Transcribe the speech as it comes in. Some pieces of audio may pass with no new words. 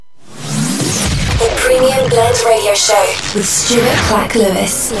Blend Radio Show with Stuart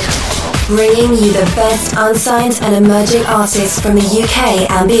Clack-Lewis. Bringing you the best unsigned and emerging artists from the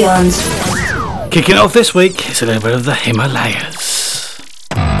UK and beyond. Kicking off this week is a little bit of the Himalayas.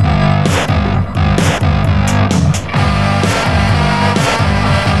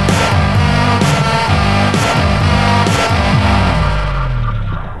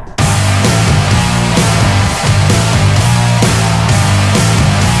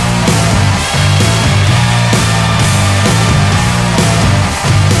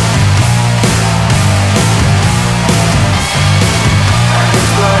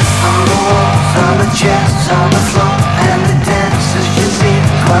 Chests on the floor and the dancers just need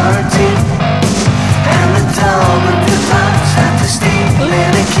quarantine. And the dome and the pipes at the steal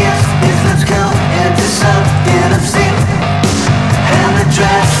in a kiss. His lips go into something obscene. And the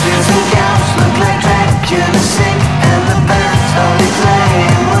dresses and gowns look like Dracula sing. And the band's only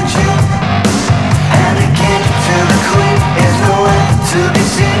playing one tune. And the king to the queen is nowhere to be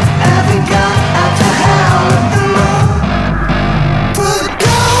seen. Having gone out to howl at the moon. Put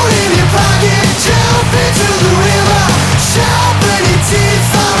gold in your pocket. Jump into the river, sharpen your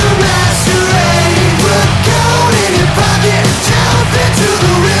teeth on a masquerade. Put gold in your pocket, jump into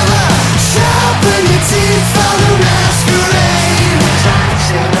the river, sharpen your teeth on a masquerade. Signs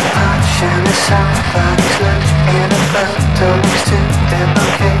in the punch and the somebody's lunch in a photo next to their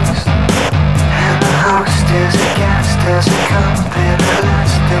bouquets. And the host is aghast as a company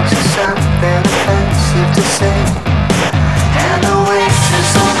last thinks of something offensive to say. And the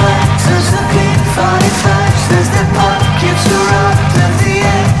waitress on black as the P45 says their pockets are robbed at the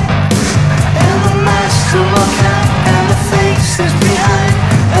end. And the master look out and the faces behind,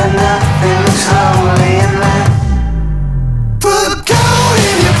 and nothing looks holy in that. Put gold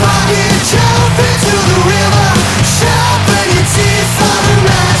in your pocket, jump into the river, sharpen your teeth on a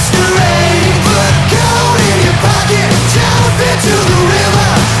masquerade. Put gold in your pocket, jump into the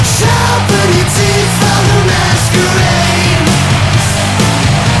river, sharpen your teeth on a masquerade.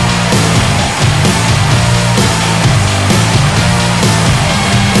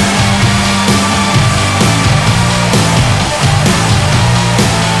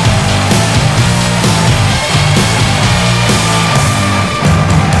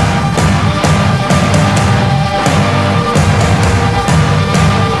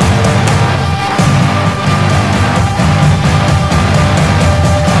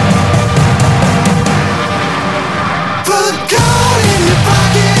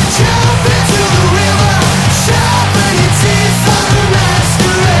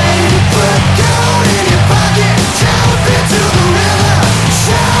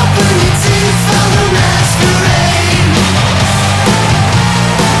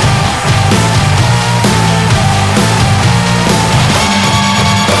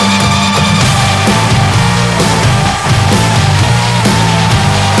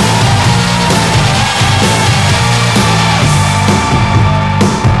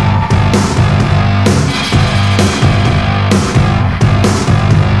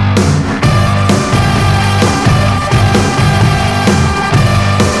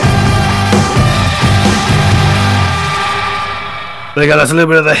 There you go, that's a little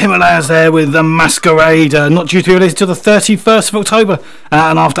bit of the Himalayas there with the Masquerade, not due to be released until the 31st of October.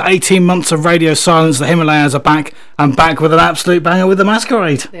 And after 18 months of radio silence, the Himalayas are back, and back with an absolute banger with the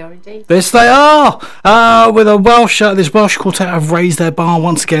Masquerade. They are indeed. Yes, they are! With a this Welsh quartet have raised their bar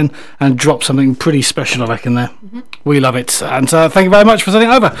once again and dropped something pretty special, I reckon, there. Mm-hmm. We love it. And thank you very much for sending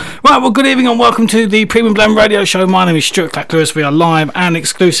it over. Right, well, good evening and welcome to the Premium Blend Radio Show. My name is Stuart Clack-Lewis. We are live and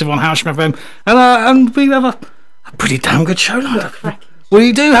exclusive on Housham FM. And we have a pretty damn good show lined up.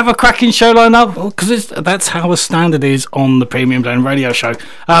 We do have a cracking show lined up because that's how the standard is on the Premium Blend Radio Show.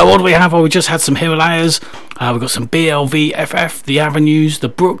 What do we have? Well, we just had some Himalayas. We've got some BLVFF, the Avenues, the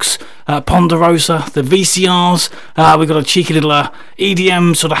Brooks, Ponderosa, the VCRs. We've got a cheeky little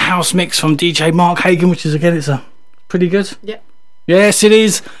EDM sort of house mix from DJ Mark Hagan, which is, again, it's pretty good. Yep. Yes, it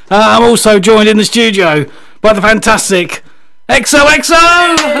is. I'm also joined in the studio by the fantastic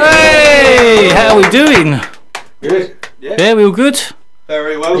XOXO. Hey, how are we doing? Good. Yeah, we all good?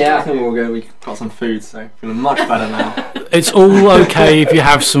 Very well. Yeah, I think we're all good. We got some food, so feeling much better now. It's all okay if you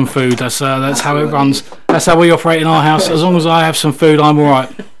have some food. That's how it runs. That's how we operate in our house. As long as I have some food, I'm all right.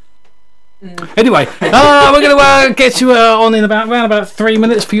 Anyway, we're going to get you on in around about 3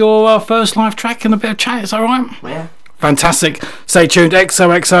 minutes for your first live track and a bit of chat. Is that all right? Yeah. Fantastic. Stay tuned.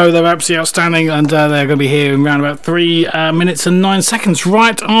 XOXO, they're absolutely outstanding, and they're going to be here in around about 3 minutes and 9 seconds,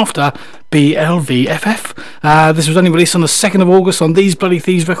 right after BLVFF. This was only released on the 2nd of August on These Bloody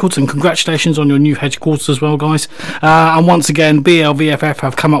Thieves Records, and congratulations on your new headquarters as well, guys. And once again, BLVFF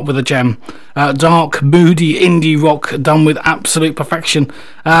have come up with a gem. Dark, moody indie rock done with absolute perfection.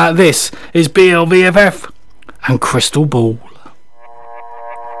 This is BLVFF and Crystal Ball.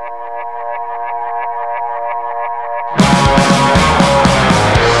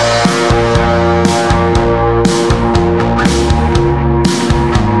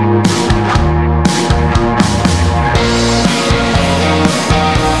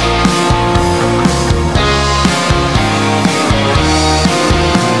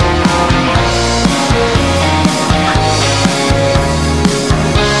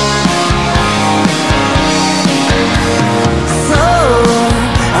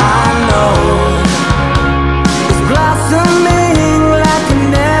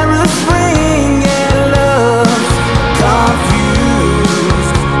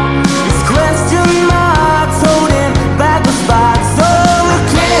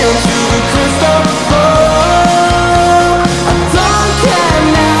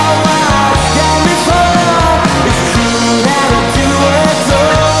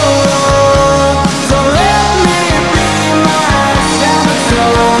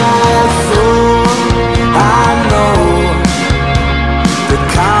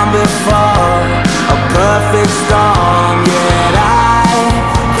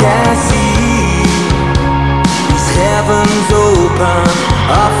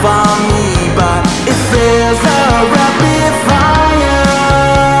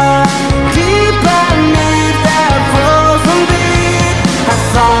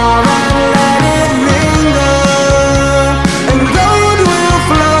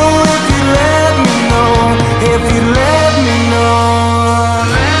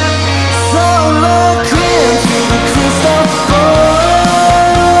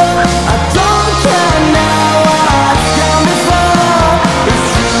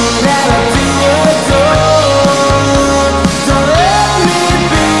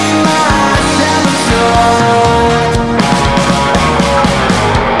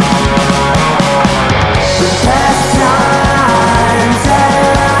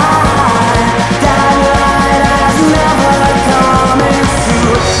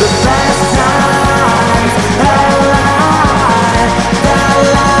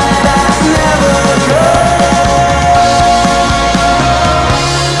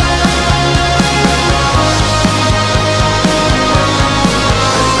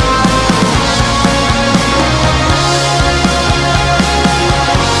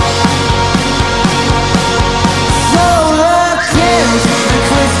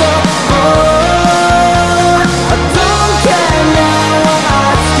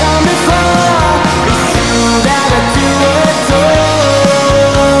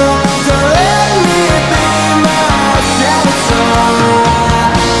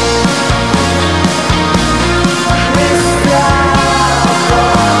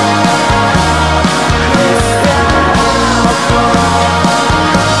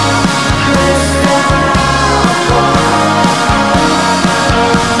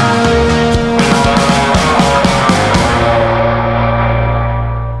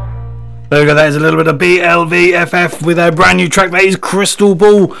 There we go, that is a little bit of BLVFF with a brand new track. That is Crystal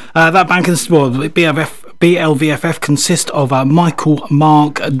Ball. That band BLVFF consists of Michael,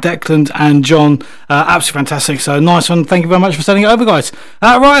 Mark, Declan and John. Absolutely fantastic, so nice one. Thank you very much for sending it over, guys.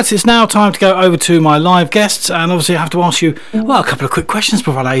 Right, it's now time to go over to my live guests, and obviously I have to ask you, well, a couple of quick questions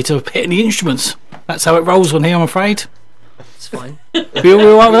before I to hit any instruments. That's how it rolls on here, I'm afraid. It's fine. Be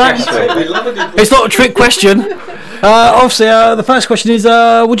all right with that? It's not a trick question. Obviously, the first question is: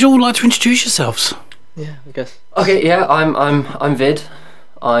 would you all like to introduce yourselves? Yeah, I guess. Okay, yeah, I'm Vid.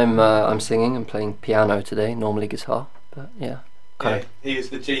 I'm singing and playing piano today. Normally guitar, but yeah. Yeah, he is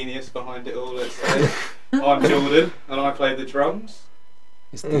the genius behind it all. Let's say. I'm Jordan, and I play the drums.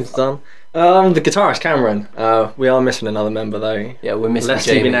 It's done. The guitarist Cameron. We are missing another member though. Yeah, we're missing Lest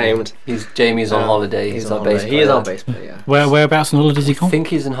Jamie. he be named. Jamie's on holiday. He's our bass player. He is our bass player. Yeah. Whereabouts on holiday does he come? I think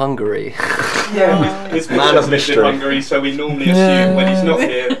he's in Hungary. Yeah, his Man of mystery. in Hungary, so we normally assume when he's not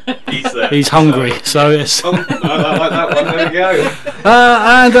here, he's there. He's hungry, so yes. I like that one. There we go.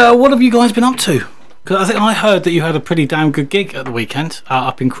 And what have you guys been up to? Because I think I heard that you had a pretty damn good gig at the weekend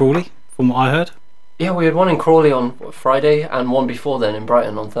up in Crawley, from what I heard. Yeah, we had one in Crawley on Friday and one before then in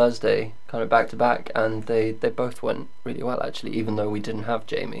Brighton on Thursday, kind of back to back, and they both went really well actually, even though we didn't have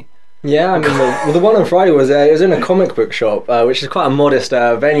Jamie. Yeah, I mean the one on Friday was it was in a comic book shop, which is quite a modest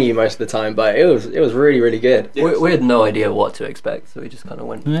venue most of the time, but it was really, really good. We had no idea what to expect, so we just kind of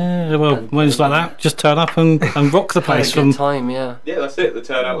went. Yeah, well, when it's like that, just turn up and rock the place. Had a good time, yeah. Yeah, that's it. The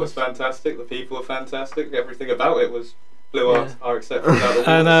turnout was fantastic. The people were fantastic. Everything about it blew our acceptance out of the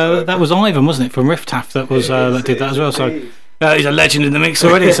And water, that was Ivan, wasn't it, from Riff Taff that was that did that as well. So indeed. he's a legend in the mix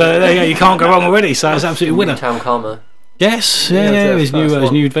already. So there you go, you can't go wrong already. So it's absolutely winner. Town Karma. Yes, Yeah, his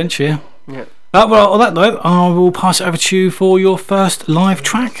new adventure. Yeah. Well, on that note, I will pass it over to you for your first live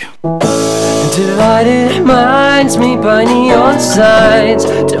track. Divided minds meet by neon signs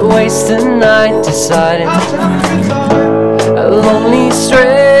to waste the night deciding. Lonely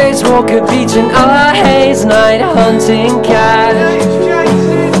strays walk a beach in a haze night hunting cats.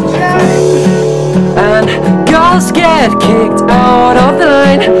 And girls get kicked out of the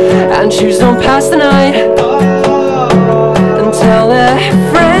line and shoes don't pass the night. And tell their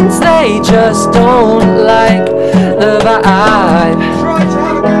friends they just don't like the vibe.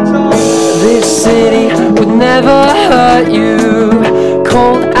 This city would never hurt you,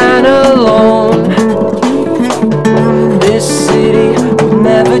 cold and alone. This city would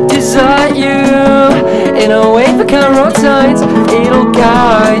never desert you. In a wave of road signs, it'll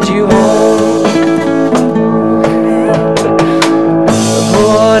guide you home.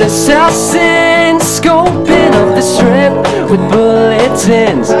 Put a assassin scoping up the strip with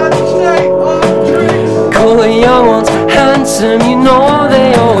bulletins. Call the young ones handsome, you know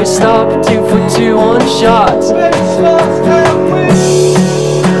they always stop 2 for 2 on shots.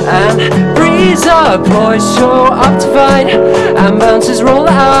 And breezer boys show up to fight, and bouncers roll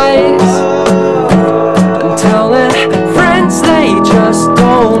their eyes and tell their friends they just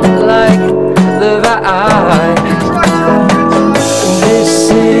don't like the vibe. This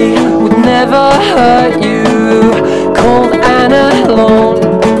city would never hurt you, cold and alone.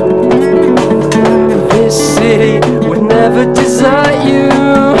 This city would never desert you.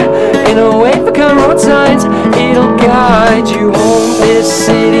 In a wave of road signs, it'll guide you home. This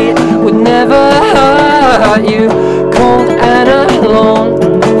city would never hurt you, cold and alone.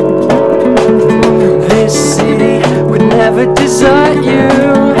 This city would never desert you.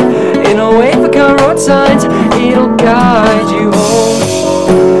 In a wave of road signs, it'll guide you home.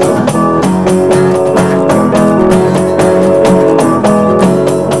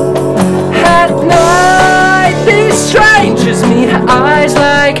 At night, these strangers meet eyes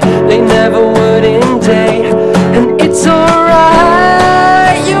like they never would in day. And it's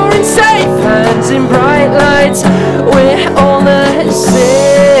alright, you're in safe hands in bright lights. We're all the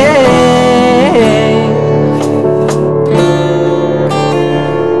same.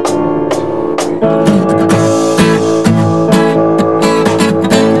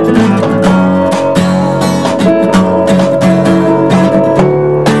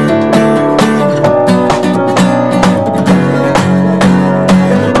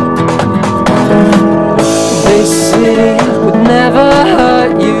 This city would never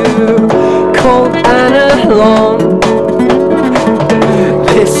hurt you, cold and alone.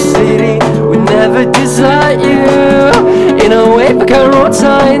 This city would never desert you. In a wave of road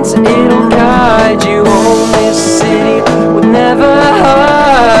signs, it'll guide you home. This city would never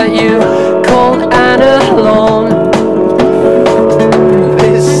hurt you, cold and alone.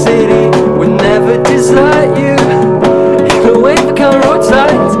 This city would never desert you. In a wave of road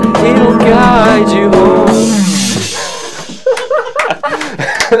signs, it'll guide you home.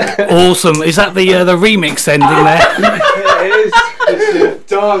 Awesome. Is that the remix ending there? It is. It's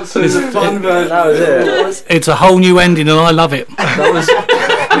a dance. It's a fun version. That was it. It's a whole new ending and I love it. That was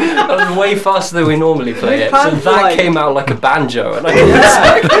way faster than we normally play it. So that came out like a banjo, and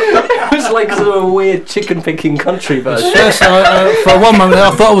it was like sort of a weird chicken picking country version. Yes, for one moment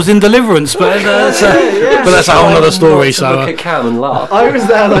I thought I was in Deliverance, but that's a whole other story. To look So at Cam and laugh. I was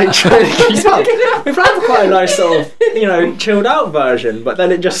there like trying to keep up. We planned quite a nice sort of, chilled out version, but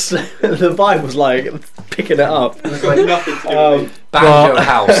then it just, the vibe was like picking it up. It's got nothing to do with Banjo Well-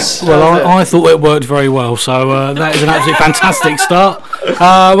 house. well, I thought it worked very well. So that is an absolutely fantastic start.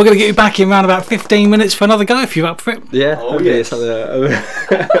 We're going to get you back in around about 15 minutes for another go if you're up for it. Yeah, Oh, okay, yes.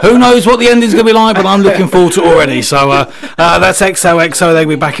 Who knows what the ending's going to be like, but I'm looking forward to it already. So that's XOXO. They'll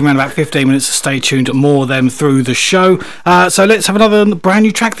be back in around about 15 minutes, so stay tuned. More of them through the show. So let's have another brand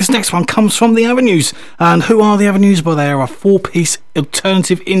new track. This next one comes from The Avenues. And who are The Avenues? Well, they are a 4-piece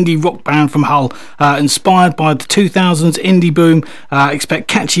alternative indie rock band from Hull, inspired by the 2000s indie boom. Expect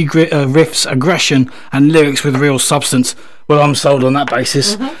catchy riffs, aggression, and lyrics with real substance. Well, I'm sold on that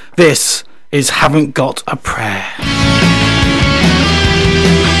basis. This is Haven't Got a Prayer.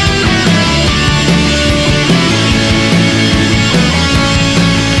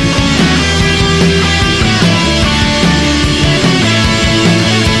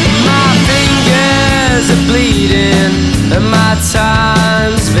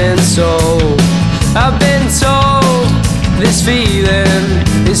 soul. I've been told this feeling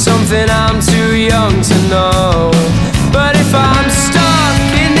is something I'm too young to know. But if I'm stuck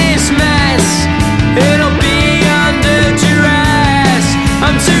in this mess, it'll be under duress.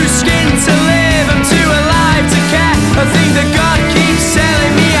 I'm too skinned to live, I'm too alive to care. I think that God keeps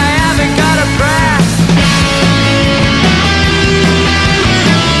telling me I haven't got a prayer.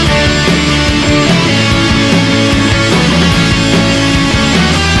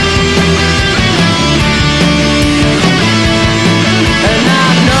 And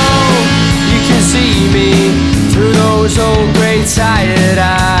I know you can see me through those old grey tired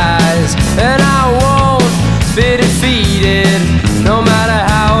eyes, and I won't be defeated no matter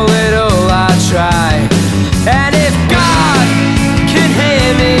how little I try. And if God can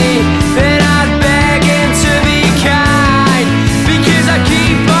hear me, then I'd beg him to be kind, because I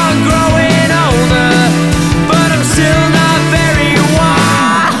keep on growing older, but I'm still not very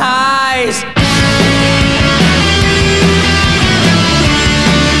wise.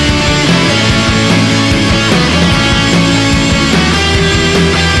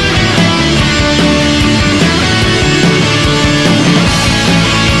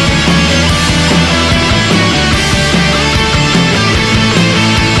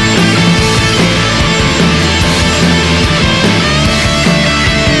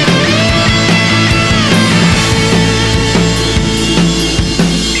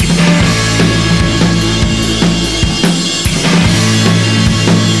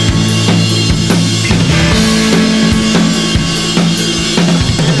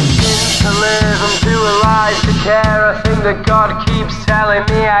 I think that God keeps telling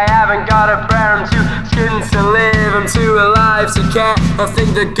me I haven't got a prayer. I'm too skinned to live, I'm too alive to care. I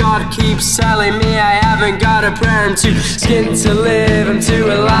think that God keeps telling me I haven't got a prayer. I'm too skinned to live, I'm too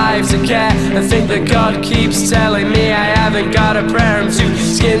alive to care. I think that God keeps telling me I haven't got a prayer. I'm too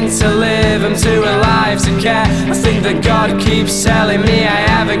skinned to live, I'm too alive to care. I think that God keeps telling me I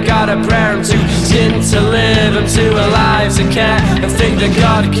haven't got a prayer. I'm too skinned to live, I'm too alive to care. I think that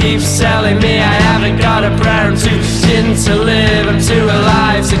God keeps telling me I haven't got a prayer. I'm too skinned to live, I'm too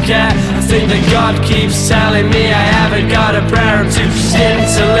alive to care. I think that God keeps telling me I haven't got a prayer. I'm too skinned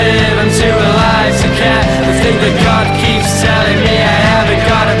to live, I'm too alive to care. I think that God keeps telling me I haven't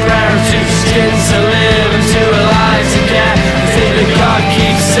got a prayer. I'm too skinned to live, I'm too alive to care. I think that God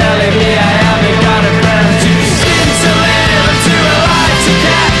keeps telling me I haven't got a prayer. I'm too skinned to live, I'm too alive to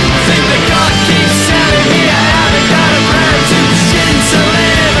care. I think that God keeps telling me I haven't got a prayer. I'm too skinned to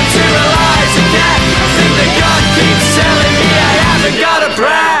live, I'm too alive to care. I think that God keeps telling me I haven't got a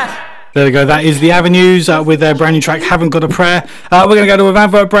prayer. There we go. That is the Avenues with their brand new track, Haven't Got a Prayer. We're going to go to an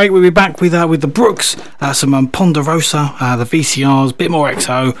advert break. We'll be back with the Brooks, some Ponderosa, the VCRs, bit more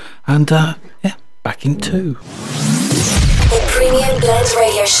XO, and yeah, back in 2. The Premium Blend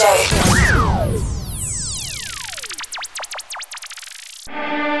Radio Show.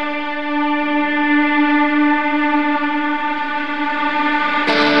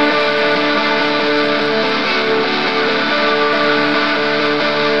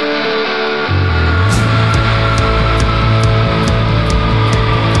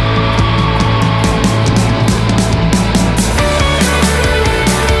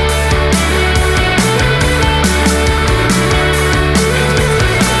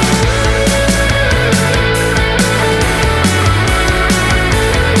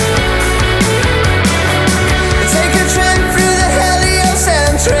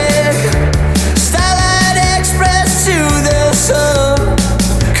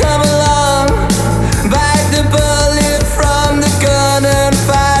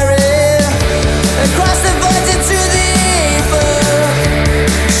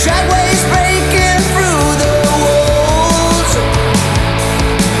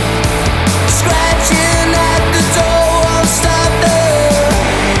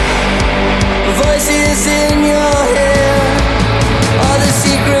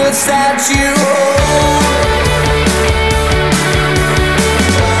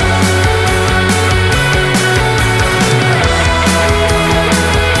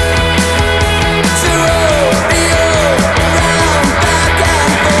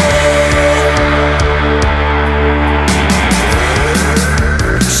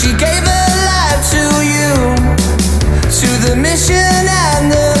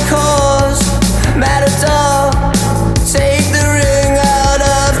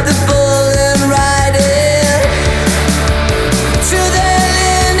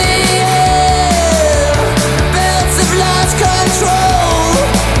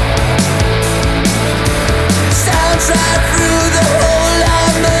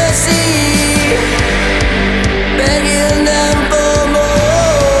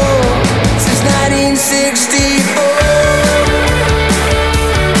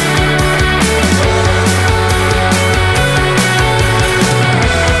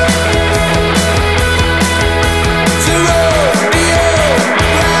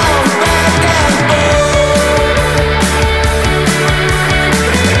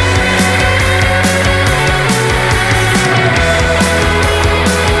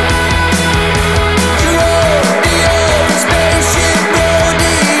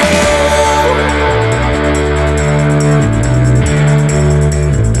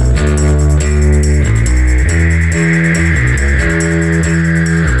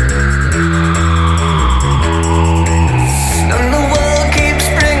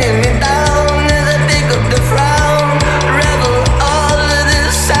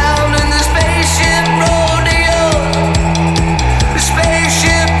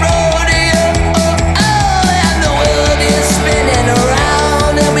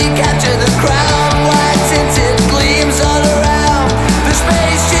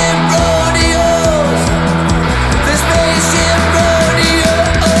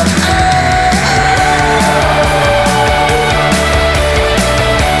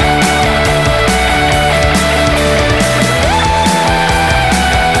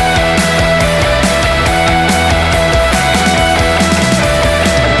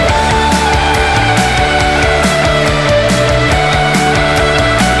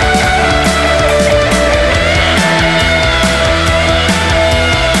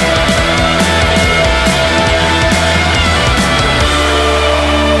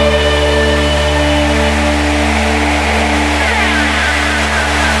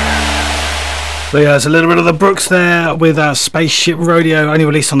 So yeah, it's a little bit of the Brooks there with Spaceship Rodeo, only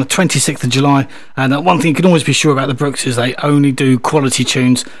released on the 26th of July. And one thing you can always be sure about the Brooks is they only do quality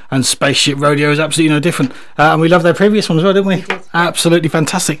tunes, and Spaceship Rodeo is absolutely no different. And we love their previous one as well, didn't we? Absolutely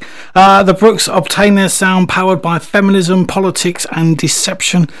fantastic. The Brooks obtain their sound powered by feminism, politics and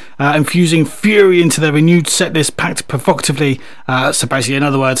deception, infusing fury into their renewed set list packed provocatively. So basically, in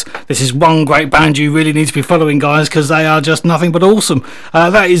other words, this is one great band you really need to be following, guys, because they are just nothing but awesome.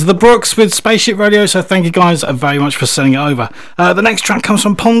 That is the Brooks with Spaceship Radio, so thank you guys very much for sending it over. The next track comes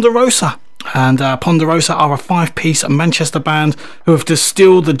from Ponderosa. And Ponderosa are a 5-piece Manchester band who have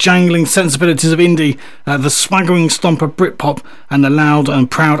distilled the jangling sensibilities of indie, the swaggering stomp of Britpop, and the loud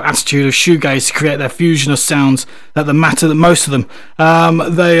and proud attitude of shoegaze to create their fusion of sounds that matter the most to them.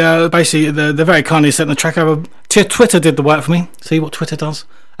 They they're very kindly sent the track over. Twitter did the work for me. See what Twitter does.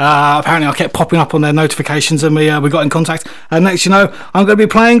 Apparently I kept popping up on their notifications, and we got in contact, and next you know I'm going to be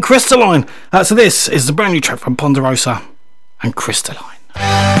playing Crystalline. So this is the brand new track from Ponderosa and Crystalline.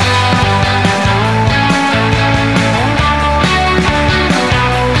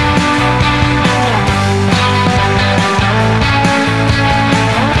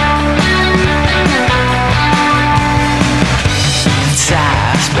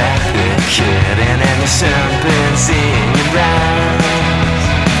 And the sunburns in your eyes.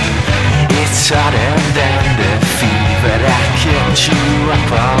 It's hotter than the fever that kept you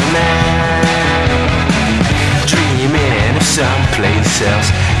up all night, dreaming of someplace else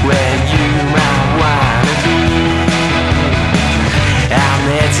where you might wanna be. I'm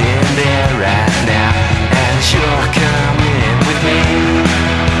heading there right now, and you're coming with me.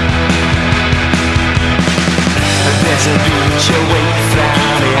 There's a beach away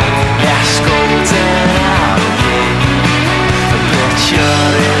from here that's golden out, but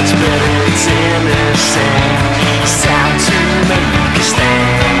you're it's better, it's in the sand. It's time to make a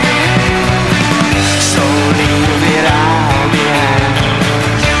stand. So leave it all behind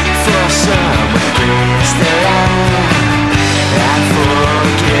for someone crystalline, and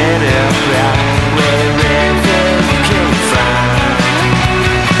forget about wherever you came from.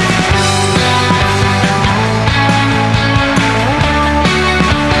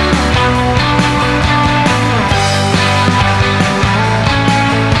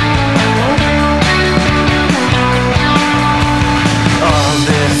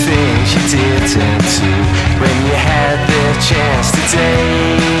 Didn't do when you had the chance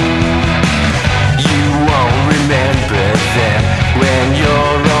today. You won't remember them when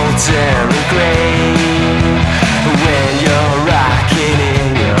you're older and grey. When you're rocking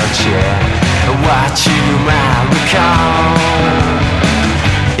in your chair, what you might recall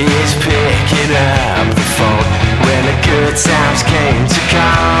is picking up the phone when the good times came to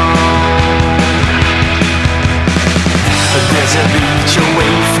call. There's a beach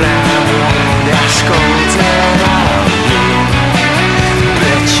away from that's golden out here,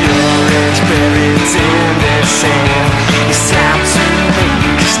 but yours buried in the sand. It's time to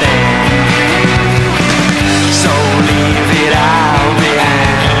make a stand. So leave it all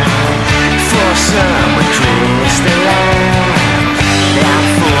behind for someone crystalline, and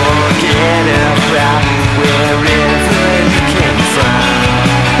forget about wherever you came from.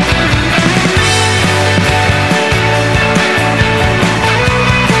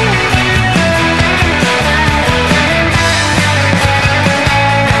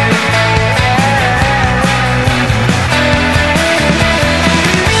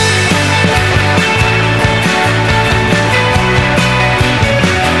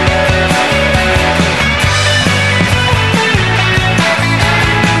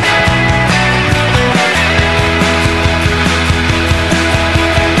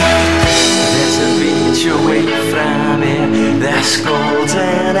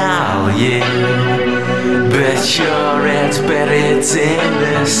 Golden out, yeah, but your head's buried in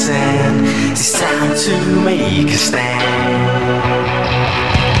the sand. It's time to make a stand.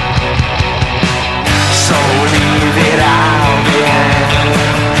 So leave it all behind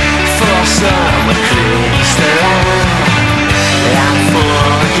for someone crystalline, and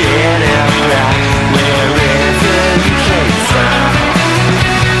forget about wherever you came from.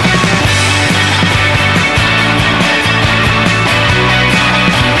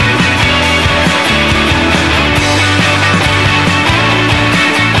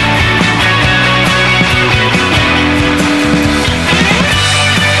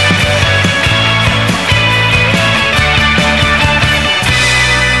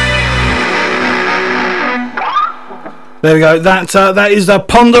 There we go. That is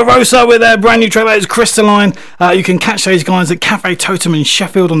Ponderosa with their brand new track. That is Crystalline. You can catch those guys at Cafe Totem in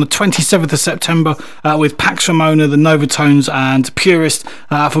Sheffield on the 27th of September with Pax Ramona, the Novatones, and Purist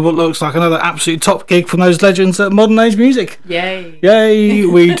for what looks like another absolute top gig from those legends at Modern Age Music. Yay! Yay!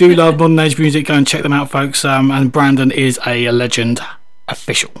 We do love Modern Age Music. Go and check them out, folks. And Brandon is a legend.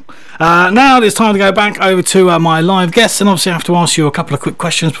 Official. Now it's time to go back over to my live guests, and obviously I have to ask you a couple of quick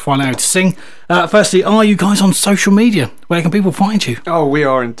questions before I allow you to sing. Firstly, are you guys on social media? Where can people find you? Oh, we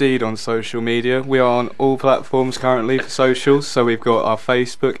are indeed on social media. We are on all platforms currently for socials. So we've got our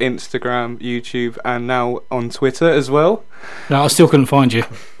Facebook, Instagram, YouTube, and now on Twitter as well. No, I still couldn't find you.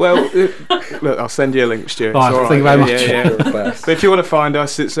 Well, look, I'll send you a link, Stuart. All right, thank you very much. But if you want to find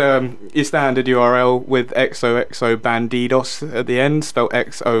us, it's your standard URL with XOXO Bandidos at the end, spelled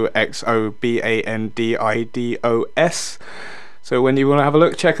XOXO BANDIDOS. So when you want to have a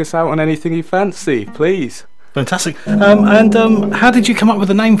look, check us out on anything you fancy, please. Fantastic. And how did you come up with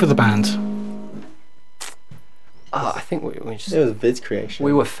the name for the band? I think we just... It was Vid's creation.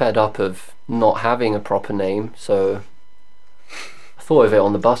 We were fed up of not having a proper name, so I thought of it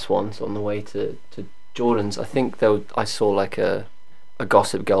on the bus once on the way to Jordan's. I think I saw like a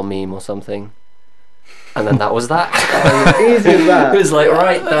Gossip Girl meme or something. And then that was that. Easy as that. It was like,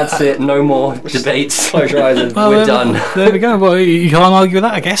 right, that's it, no more debates. Close your eyes and we're done. There we go. Well, you can't argue with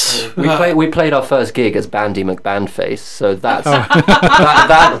that, I guess. We played our first gig as Bandy McBandface, so that's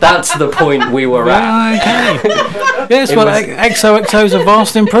that's the point we were at. Okay. Yes, well, XOXO is a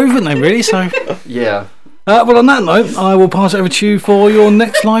vast improvement then, really. So yeah. Well, on that note, I will pass it over to you for your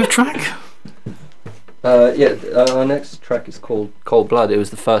next live track. Our next track is called Cold Blood. It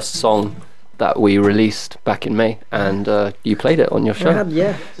was the first song that we released back in May, and you played it on your show.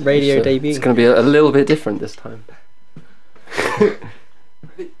 Radio debut. It's going to be a little bit different this time.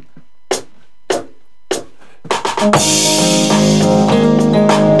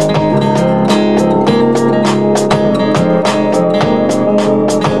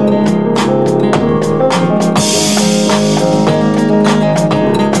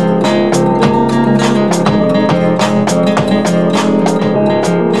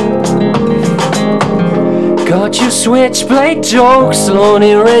 Got your switchblade jokes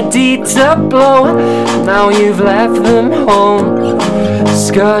slowly ready to blow. Now you've left them home.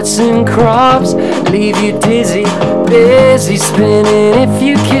 Skirts and crops leave you dizzy, busy spinning. If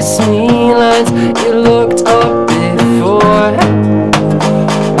you kiss me lines you looked up before.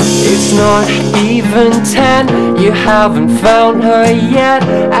 It's not even 10, you haven't found her yet.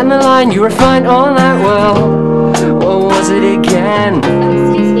 And the line you refined all that well, what was it again?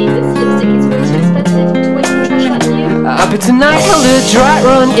 Excuse me, this lipstick is way too expensive. But tonight held a dry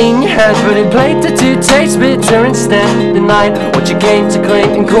run in your hand, but it played to taste bitter instead. Denied what you came to claim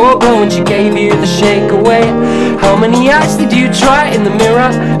in cold blow when she gave you the shake away. How many eyes did you try in the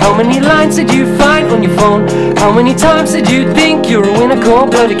mirror? How many lines did you find on your phone? How many times did you think you were a winner,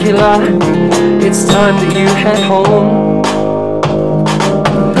 cold-blooded killer? It's time that you head home.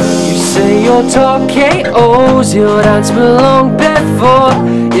 You say you're top KOs, your dance belong before.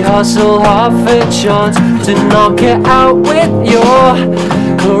 You hustle half a chance to knock it out with your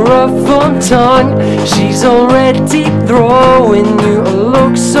chloroform tongue. She's already throwing you a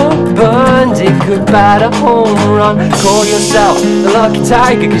look so burned it could bat a home run. Call yourself the lucky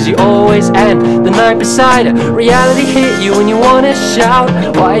tiger, cause you always end the night beside her. Reality hit you when you wanna shout.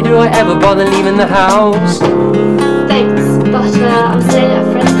 Why do I ever bother leaving the house? Thanks, but I'm staying at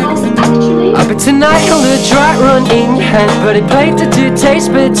a friend's house, actually. But tonight held a dry run in your hand, but it played to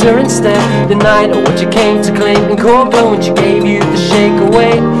taste bitter instead. Denied what you came to claim in cold blow when she gave you the shake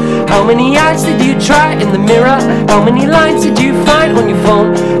away. How many eyes did you try in the mirror? How many lines did you find on your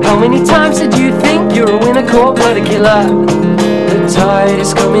phone? How many times did you think you're a winner, cold-blooded killer? The tide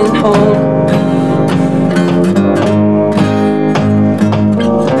is coming home.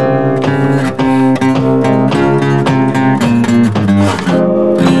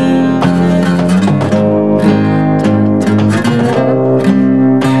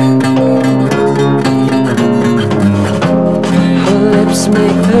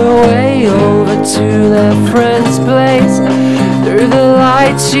 To their friend's place. Through the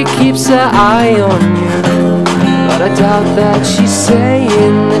lights she keeps her eye on you, but I doubt that she's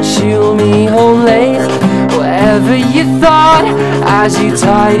saying that she'll be home late. Whatever you thought as you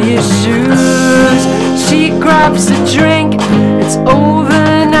tied your shoes, she grabs a drink. It's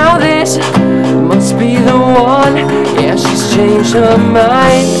over now, this must be the one. Yeah, she's changed her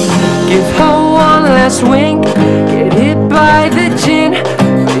mind. Give her one last wink. Get hit by the gin.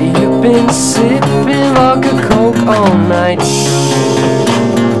 You've been sipping like a Coke all night.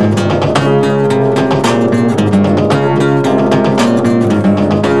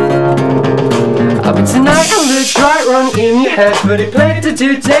 head, but it played to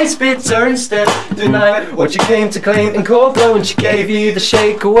do taste bitter instead. Denied what you came to claim in cold blow, and she gave you the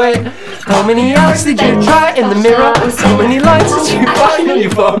shake away. How many hours did you try in the mirror? How many lights did you find on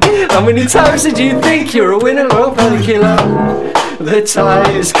your phone? How many times did you think you're a winner? Well, probably killer. The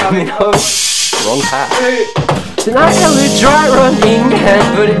tide is coming home. Wrong hat. Tonight I would dry run in your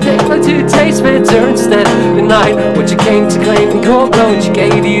hand, but it did to taste bitter instead. Denied what you came to claim in cold blow, and she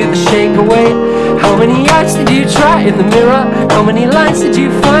gave you the shake away. How many acts did you try in the mirror? How many lines did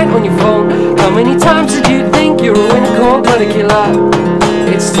you find on your phone? How many times did you think you were a winner? Cold blooded killer.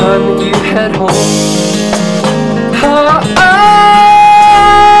 It's time that you head home. Oh, oh,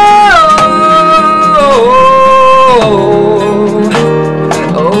 oh, oh.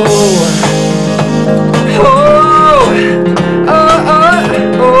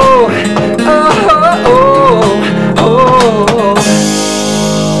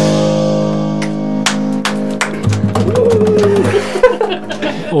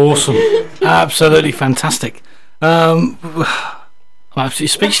 Awesome. Absolutely fantastic. I'm absolutely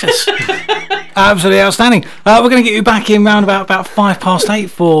speechless. Absolutely outstanding. We're going to get you back in round about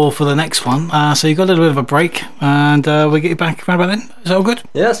 8:05 for the next one. So you've got a little bit of a break, and we'll get you back around about then. Is that all good?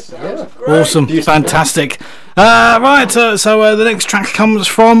 Yes. Yeah. Awesome. Fantastic. Right, so the next track comes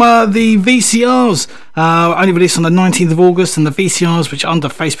from the VCRs, only released on the 19th of August, and the VCRs, which under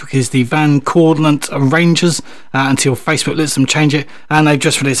Facebook is the Van Cortlandt Rangers, until Facebook lets them change it, and they've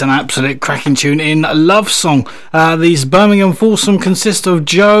just released an absolute cracking tune in Love Song. These Birmingham foursome consist of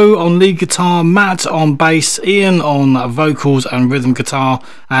Joe on lead guitar, Matt on bass, Ian on vocals and rhythm guitar,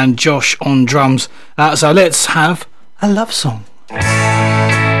 and Josh on drums. So let's have a love song.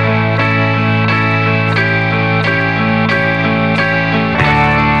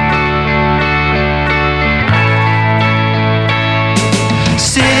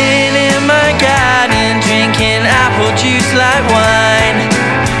 Apple juice like wine.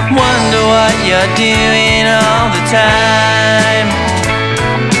 Wonder what you're doing all the time.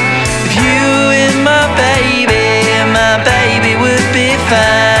 If you were with my baby would be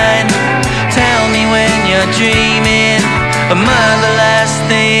fine. Tell me when you're dreaming, am I the last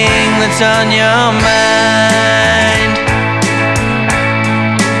thing that's on your mind?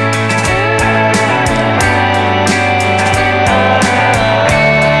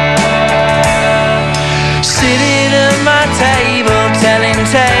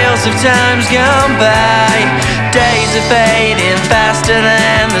 Tales of times gone by. Days are fading faster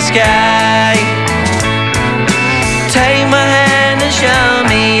than the sky. Take my hand and show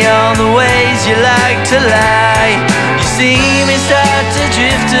me all the ways you like to lie. You see me start to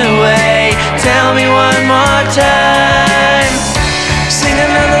drift away. Tell me one more time. Sing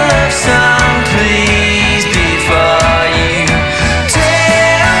another love song, please, before you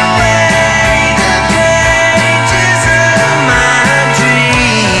tear away the pages of my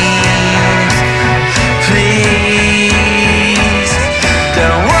dreams. Please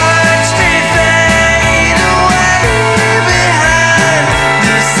don't watch me fade away behind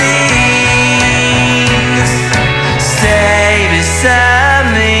the scenes. Stay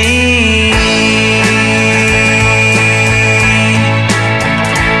beside me.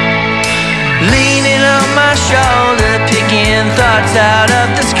 Leaning on my shoulder, picking thoughts out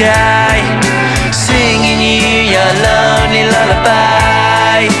of the sky, singing you your lonely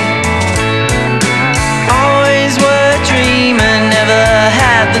lullaby. Always were a dreamer, never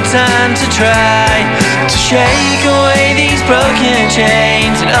had the time to try to shake away these broken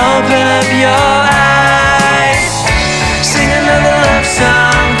chains and open up your eyes. Sing another love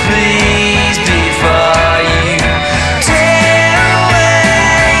song, please, before you tear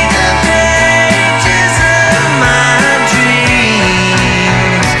away the pages of my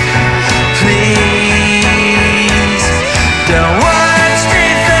dreams. Please don't watch me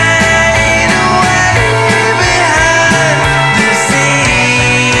fade away behind the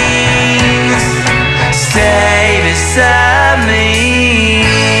scenes. Stay beside me.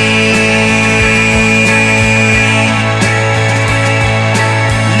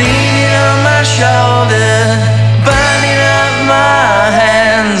 Leaning on my shoulder, burning up my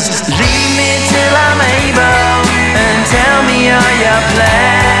hands. Leave me till I'm able and tell me all your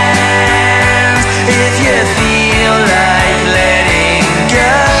plans. If you feel like letting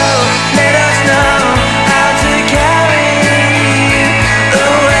go, let us know how to carry you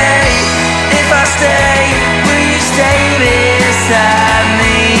away. If I stay, will you stay beside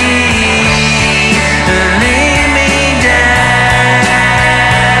me and lead me down?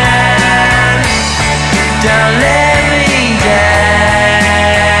 Don't let me down.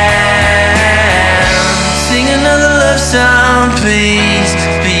 Sing another love song, please,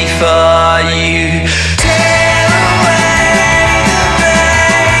 before you tear away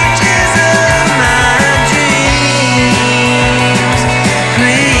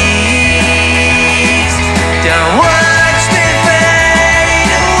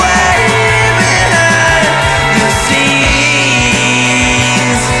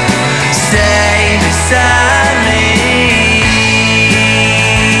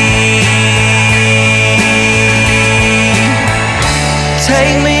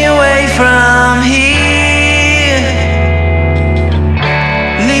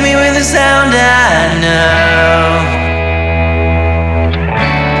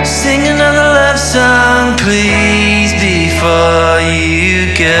please before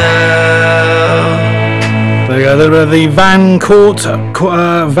you go. There you go. There are the Van Cortlandt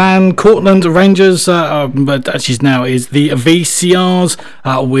Rangers, but actually now is the VCRs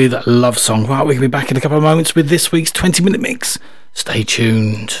with Love Song. Right, we can be back in a couple of moments with this week's 20-minute mix. Stay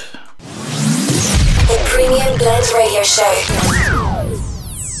tuned. The Premium Blends Radio Show.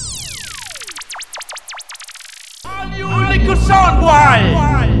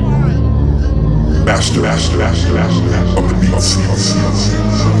 Master of the beats.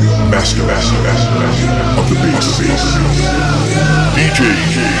 Master of the bass. DJ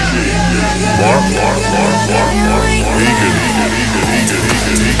Mark Hagan.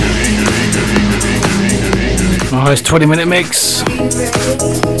 Nice 20-minute mix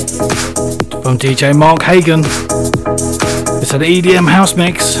from DJ Mark Hagan. It's an EDM house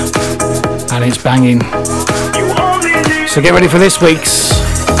mix and it's banging. So get ready for this week's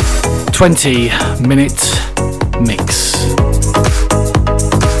 20-minute mix.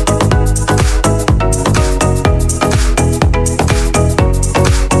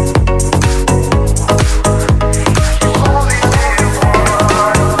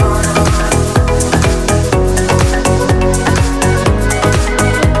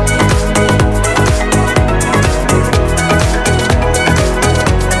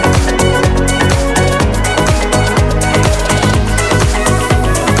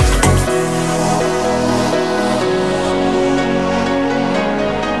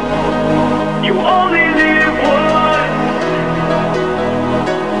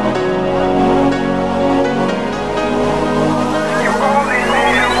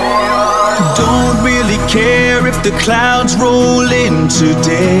 The clouds roll in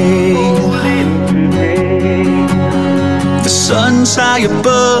today. The sun's high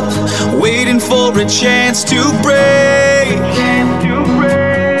above, waiting for a chance to break.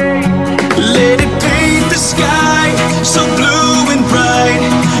 Let it paint the sky so blue and bright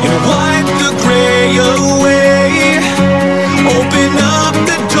and wipe the gray away. Open up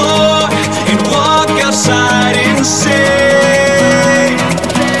the door and walk outside and say,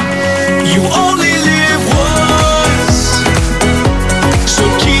 you only live once, so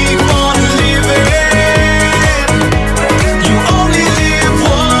keep on living. You only live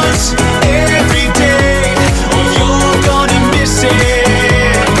once every day, or you're gonna miss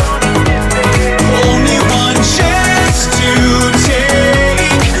it. Only one chance to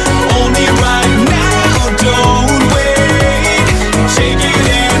take, only right now, don't wait. Take it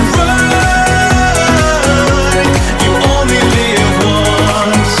and run. You only live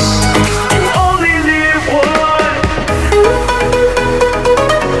once.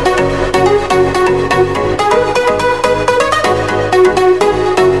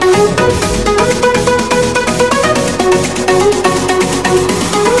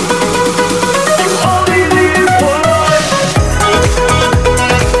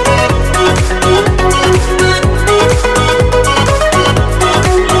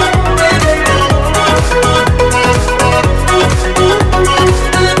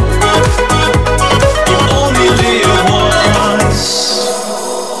 You only live once.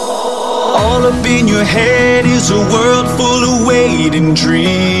 All up in your head is a world full of waiting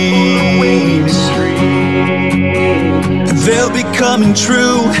dreams. They'll be coming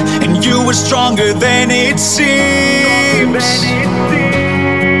true, and you are stronger than it seems.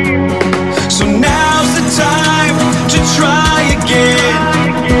 So now's the time to try again.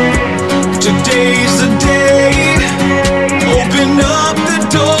 Today's the day. Open up the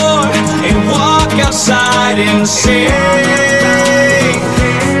door and walk outside and say,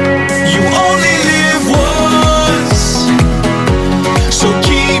 you only live once, so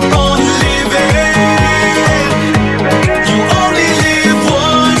keep on living. You only live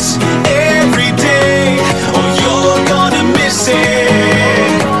once every day, or you're gonna miss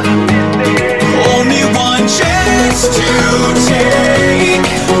it. Only one chance to take,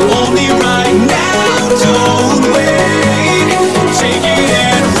 only right now, don't wait. Take it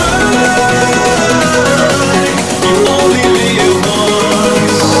and run. You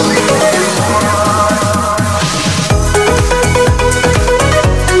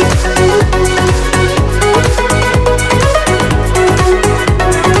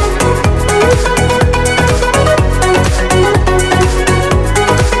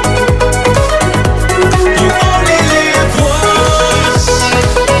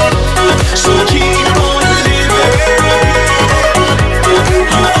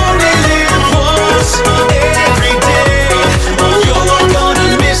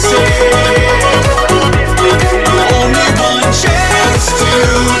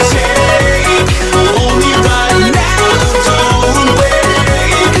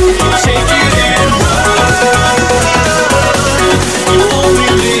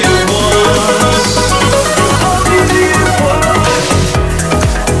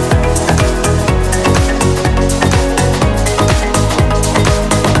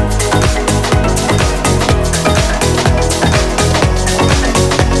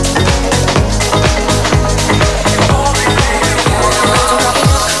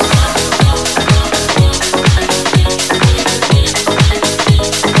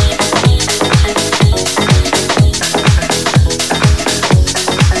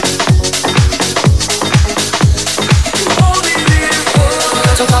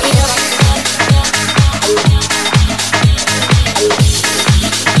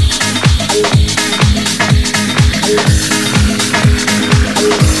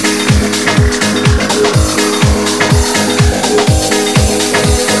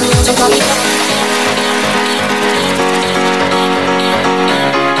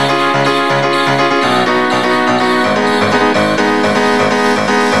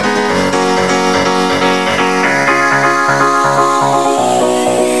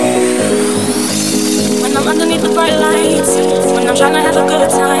wanna have a good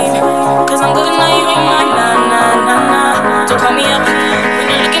time. Cause I'm good now, you ain't mine, nah, nah, nah, nah. Don't call me up when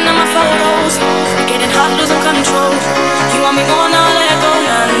you're looking at my photos. You're getting hot, losing control. You want me going, I'll let go,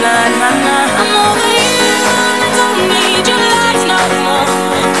 nah, nah, nah, nah. I'm over you, and I don't need your lies no more.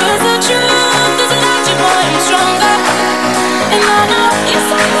 Cause the truth is without you, boy, I'm stronger. And I know you're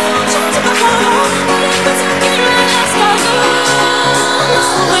sorry, I'm changing my phone. But it was talking like that's cause I'm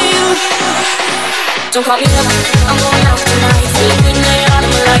over you. Don't call me up, I'm going out tonight. Feeling good now you're out of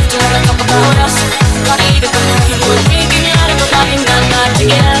my life. Don't wanna talk about us. Gotta leave it behind. We're drinking out of my mind, not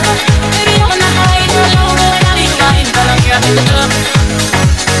together. Baby, I wanna hide, you're alone, going out of your mind. But I'm here up in the club,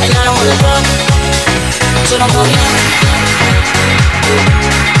 and I don't wanna fuck. So don't call me up.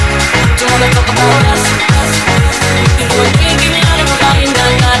 Don't wanna talk about us. We're drinking out of my mind,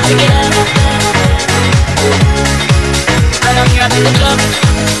 not together. And I'm here up in the club,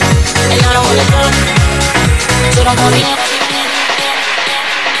 and I don't wanna fuck. So don't call me up.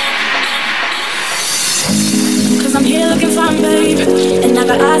 Cause I'm here looking fine, babe. And I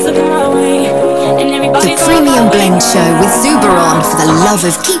got eyes looking my way. And The everybody's Premium Blend Show with Zuberon for the love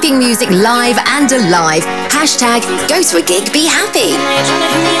of keeping music live and alive. Hashtag go to a gig, be happy. I'm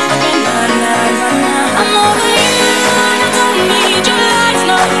over you, and I don't need your lies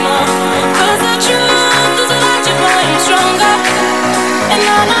no more. Cause the truth is without you, boy, I'm stronger. And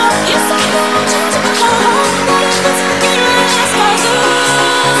I know you're sorry, I'm changing my phone. But it was talking like that's cause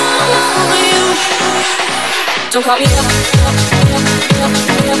I'm over you. Don't call me up.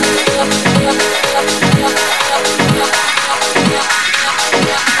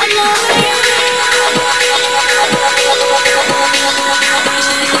 I'm over you.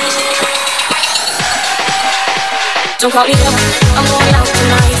 Don't call me up, I'm going out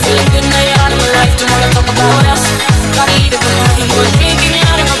tonight. Feeling good now you're out of my life. Don't wanna talk about us. Gotta leave it behind. We're drinking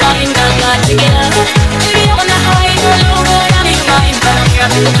out of my mind, not together. Baby, I wanna hide, you're alone, going out of your mind. But I'm here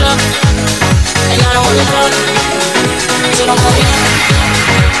up in the club, and I don't wanna fuck. So don't call me up.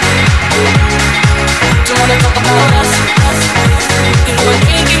 Don't wanna talk about us. You know we're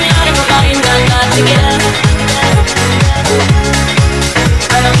drinking out of my mind, not together.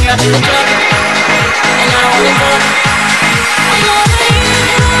 And I'm here up in the club, and I don't wanna fuck. I'm over you,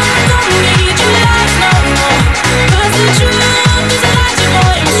 I don't need your lies no more. Cause the truth is without you,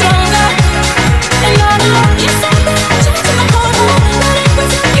 boy, I'm stronger. And I know you're sorry, I'm changing my phone. But it was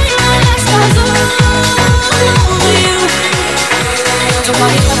talking like that's cause I'm over you. Don't call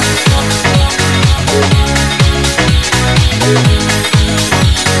me up.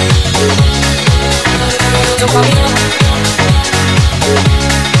 Don't call me up.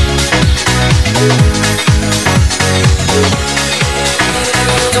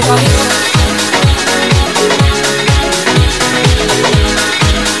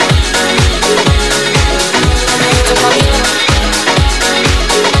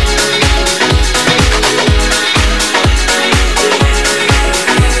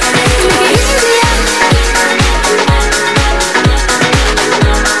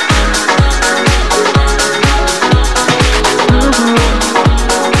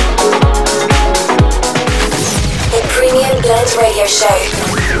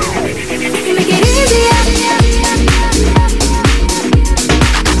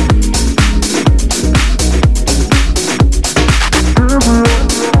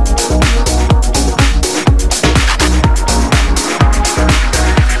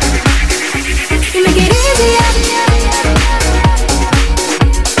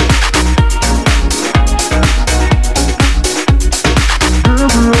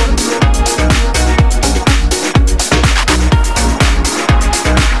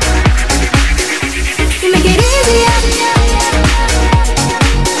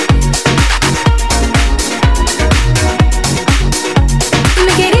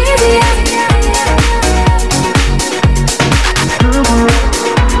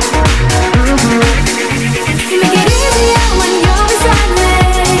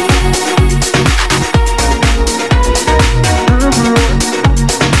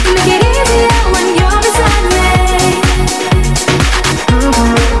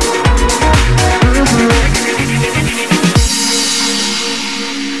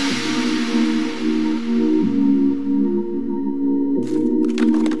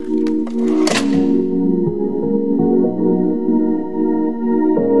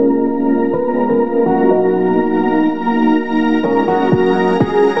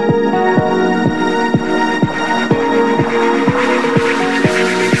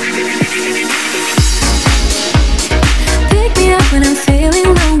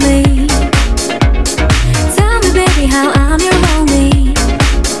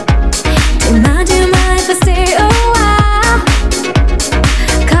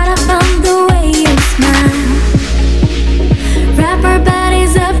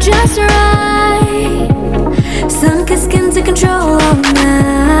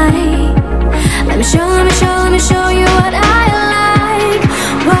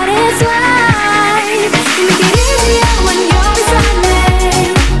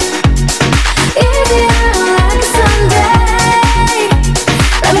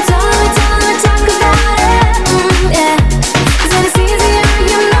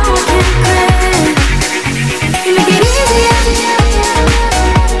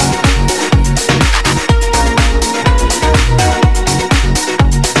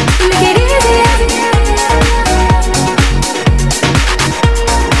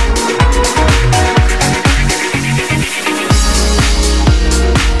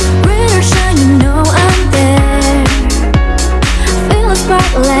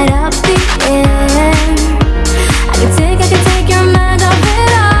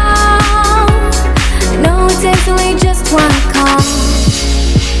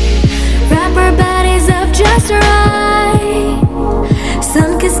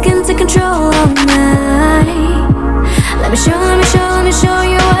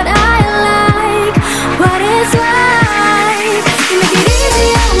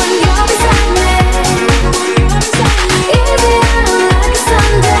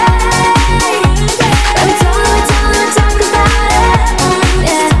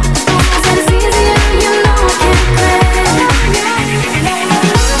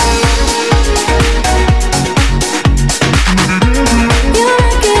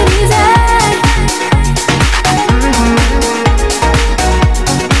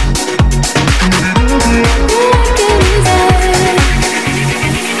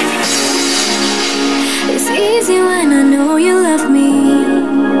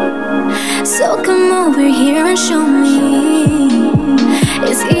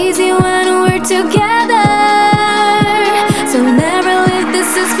 together. So never leave,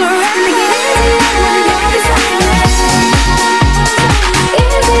 this is forever.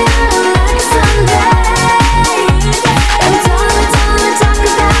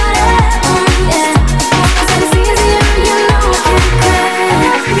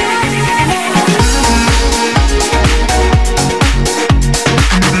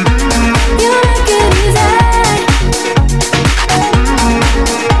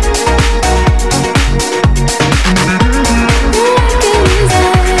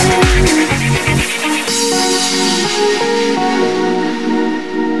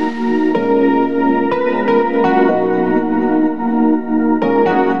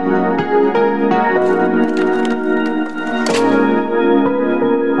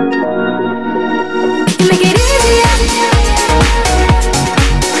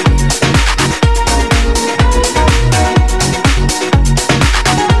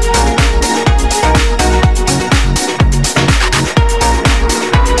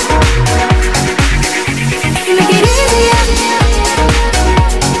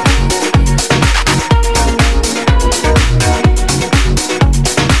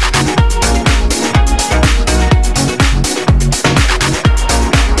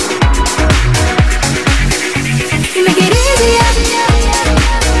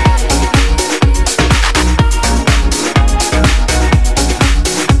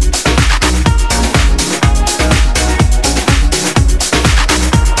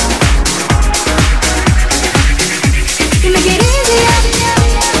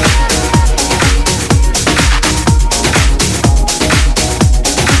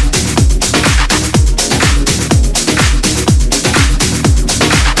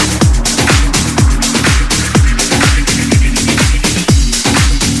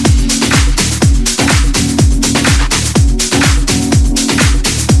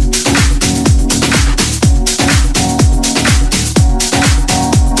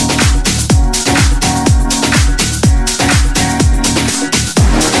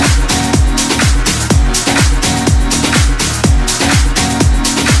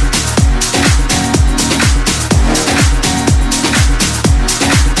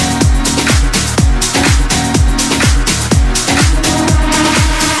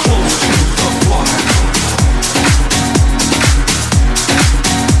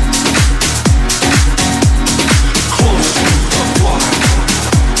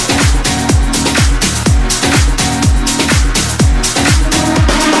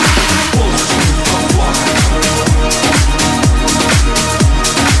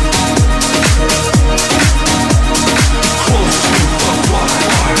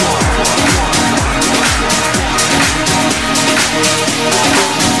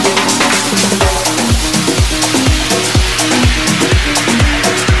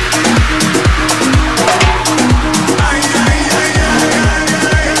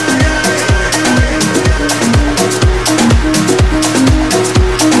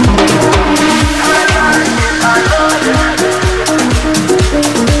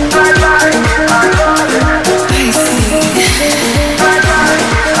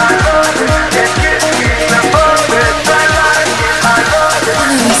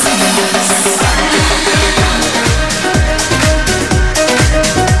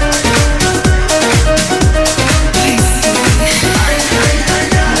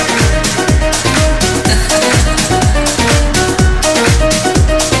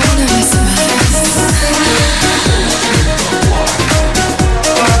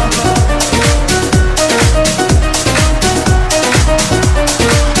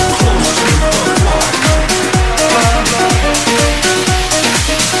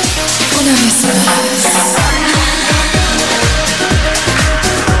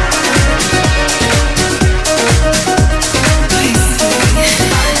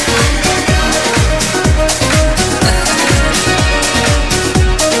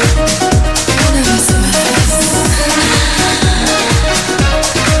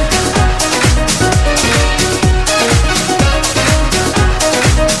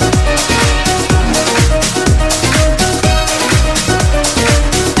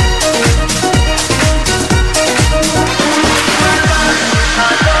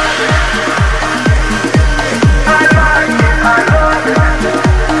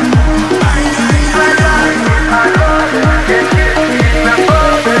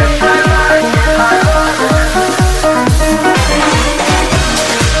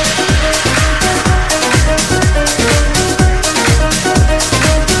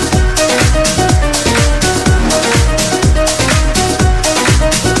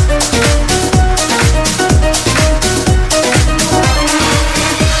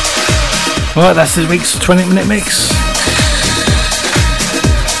 Right, that's this week's 20-minute mix.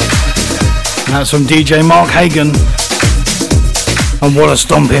 And that's from DJ Mark Hagan. And what a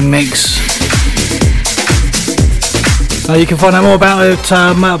stomping mix. You can find out more about it,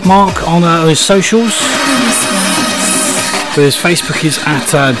 Mark, on his socials. But his Facebook is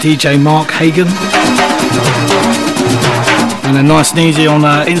at DJ Mark Hagan. And then nice and easy on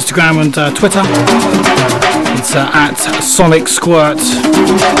Instagram and Twitter. It's at Sonic Squirt.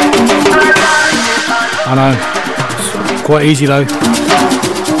 I know, it's quite easy though.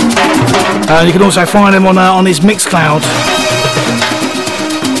 You can also find him on his Mixcloud,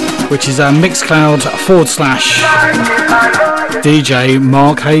 which is Mixcloud/DJ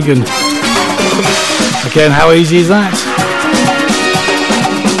Mark Hagan. Again, how easy is that?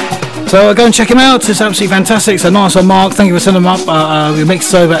 So go and check him out, it's absolutely fantastic. So nice one, Mark, thank you for sending them up. We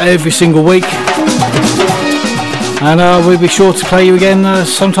mix over every single week. And we'll be sure to play you again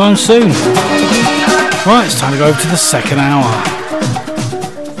sometime soon. Right, it's time to go over to the second hour.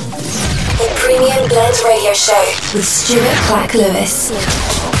 The Premium Blend Radio Show with Stuart Clack-Lewis.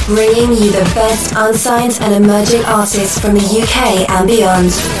 Bringing you the best unsigned and emerging artists from the UK and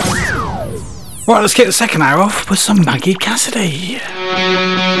beyond. Right, let's get the second hour off with some Maggie Cassidy.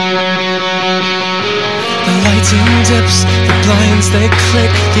 The lighting dips, the blinds they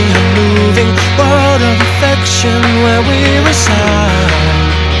click, the unmoving world of affection where we reside.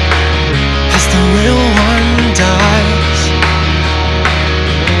 As the real one dies,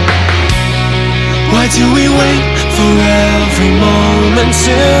 why do we wait for every moment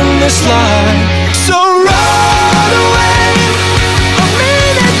in this life? So run away, a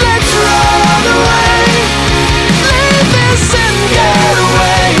minute, let's run away. Leave this and get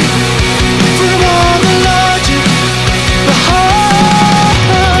away from all the logic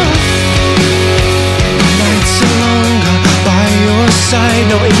behind. Nights are longer by your side,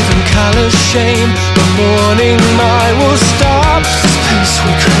 no even callous shame. The morning light will stop this peace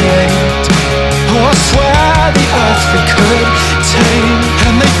we create. Oh, I swear the earth we could tame.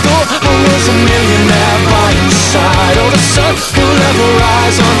 And they thought I was a millionaire by inside. Oh, the sun will never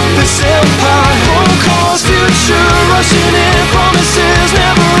rise on this empire. Full course future rushing in, promises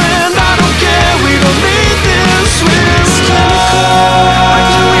never end. I don't care, we don't need this. We're alive. Why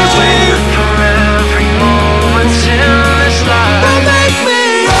do we wait for every moment in this life? Well, make me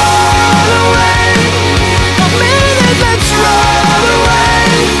run away. A minute, let's run away.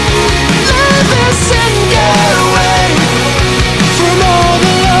 Leave this and get away from all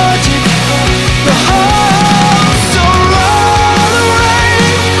the logic behind. So run away.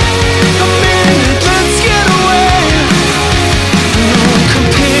 A minute, let's get away. No one can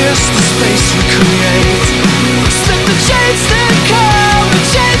pierce the space we create. Slip the chains that come, the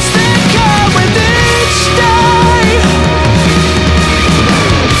chains that come with each day.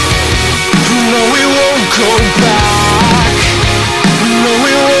 No, we won't go back. No,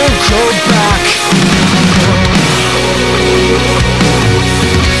 we won't go back.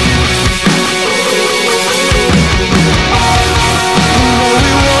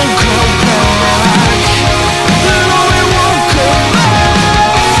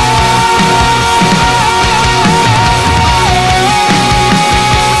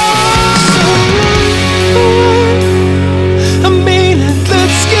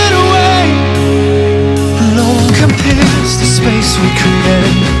 Space we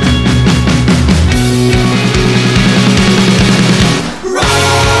create.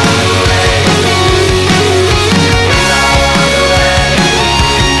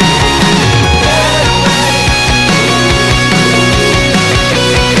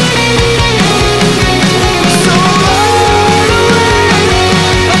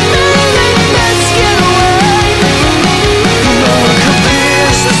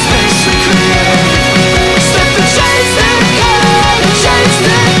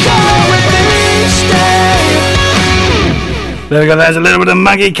 There we go, there's a little bit of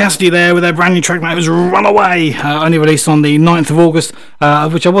Maggie Cassidy there with their brand new track, mate. It was Runaway, only released on the 9th of August,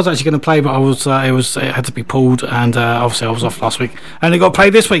 which I was actually going to play, but it had to be pulled, and obviously I was off last week, and it got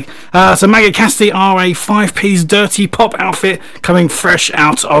played this week. So Maggie Cassidy are a 5-piece dirty pop outfit coming fresh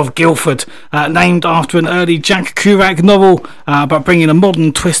out of Guildford, named after an early Jack Kerouac novel, but bringing a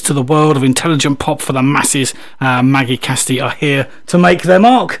modern twist to the world of intelligent pop for the masses. Maggie Cassidy are here to make their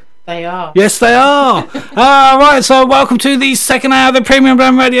mark. They are. Yes, they are. Right, so welcome to the second hour of the Premium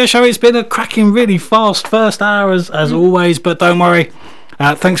Blend Radio Show. It's been a cracking, really fast first hour as always, but don't worry.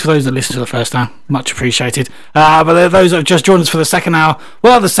 Thanks for those that listened to the first hour, much appreciated. But those that have just joined us for the second hour,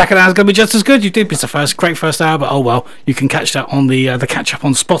 well, the second hour is going to be just as good. You did miss the great first hour, but oh well, you can catch that on the catch up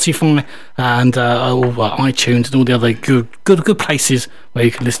on Spotify and iTunes and all the other good places where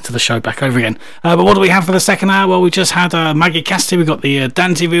you can listen to the show back over again. But what do we have for the second hour? Well, we just had Maggie Cassidy, we got the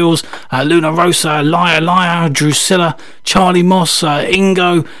Dantyvilles, Luna Rosa, Liar, Drusilla, Charlie Moss,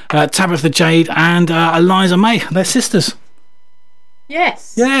 Ingo, Tabitha Jade, and Eliza May. They're sisters.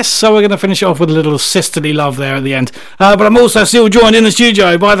 Yes. So we're going to finish it off with a little sisterly love there at the end. But I'm also still joined in the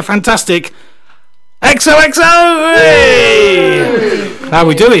studio by the fantastic XOXO. Hey! How are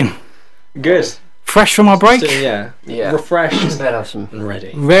we doing? Good. Fresh from our break? Yeah. Refreshed and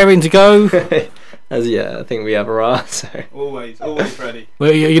ready. Raring to go? I think we ever are. So. Always ready.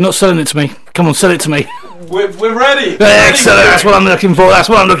 Well, you're not selling it to me. Come on, sell it to me. We're ready. Excellent. That's what I'm looking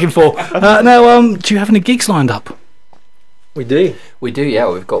for. Now, do you have any gigs lined up? We do,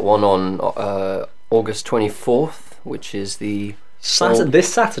 yeah. We've got one on August 24th, which is the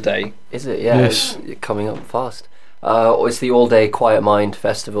this Saturday. Is it? Yeah, yes. It's coming up fast. It's the All Day Quiet Mind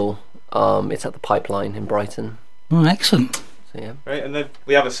Festival. It's at the Pipeline in Brighton. Oh, excellent. So, yeah. Right, and then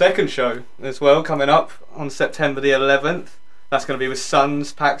we have a second show as well coming up on September the 11th. That's going to be with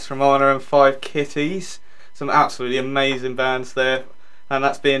Sons, Pax Romana, and 5 Kitties. Some absolutely amazing bands there. And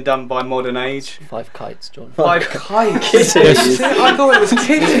that's being done by Modern Age. 5 Kites, John. 5 Kites. Kitties. I thought it was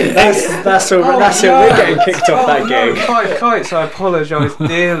Kitties. That's all. That's it. We're getting kicked off that gig. 5 Kites. I apologise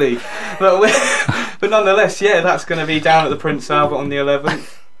dearly, but nonetheless, yeah, that's going to be down at the Prince Albert on the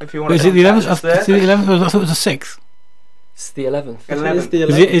 11th. If you want. Is it the 11th? Is it the 11th? I thought it was the 6th. It's the 11th.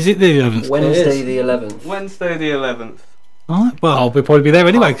 Is it the 11th? Wednesday the 11th. Wednesday the 11th. Oh, well, we'll probably be there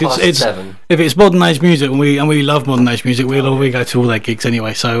anyway because if it's modern age music and we love modern age music, we go to all their gigs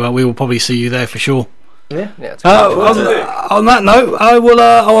anyway. So we will probably see you there for sure. Yeah. On that note, I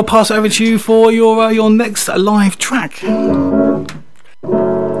will pass it over to you for your next live track.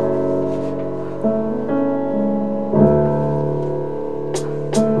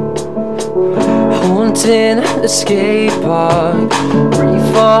 Haunting the skate park, free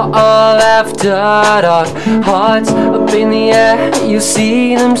for all after dark. Hearts up in the air, you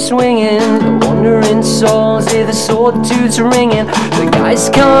see them swinging. Wandering souls hear the sword toots ringing. The guys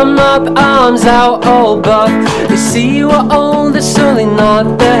come up, arms out, all buff. They see you are old, they slowly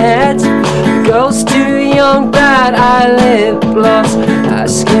nod their heads. Girls too young, bad eyelid bluffs,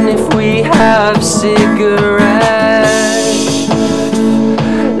 asking if we have cigarettes.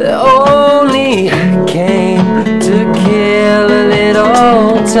 They only came to kill a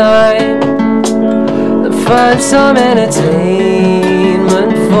little time and find some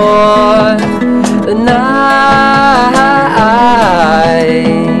entertainment for the night.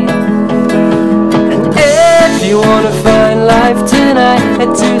 And if you wanna find life tonight,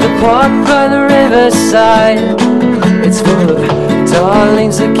 head to the park by the riverside. It's full of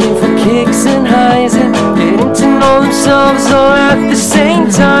darlings looking for kicks and highs and getting to know themselves all at the same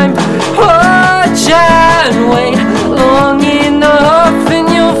time. Watch and wait long enough and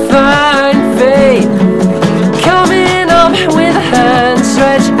you'll find fate coming up with a hand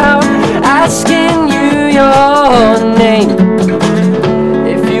stretched out, asking you your name.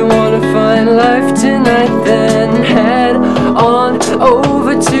 If you wanna find life tonight, then head on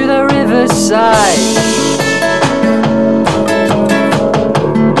over to the riverside.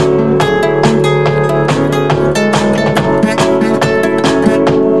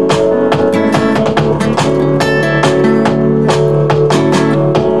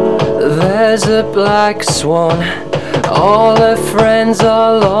 There's a black swan, all her friends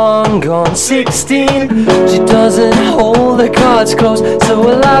are long gone. 16, she doesn't hold the cards close, so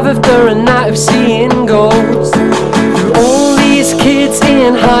alive after a night of seeing ghosts. All these kids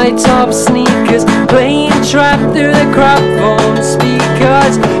in high top sneakers, playing trap through the crap phone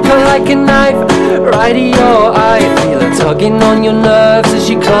speakers. Cut like a knife right to your eye, feel her tugging on your nerves as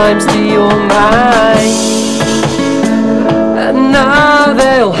she climbs to your mind. And now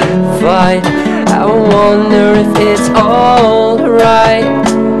they'll fight, I wonder if it's alright.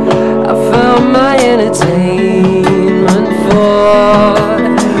 I found my entertainment for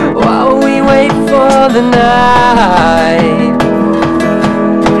while we wait for the night.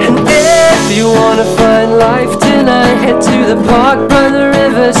 And if you wanna find life tonight, head to the park by the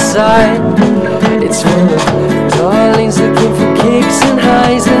riverside. It's full of darlings looking for kicks and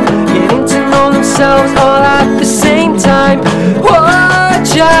highs and getting to know themselves all at the same time.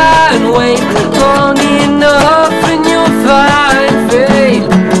 Watch and wait long enough and you'll find fate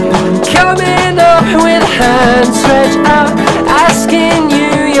coming up with a hand stretched out, asking you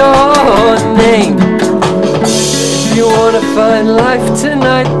your name. If you wanna find life tonight,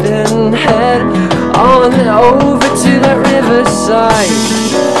 on over to that riverside.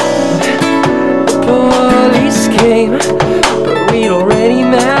 The police came, but we'd already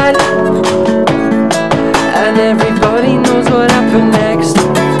met, and everybody knows what happened next.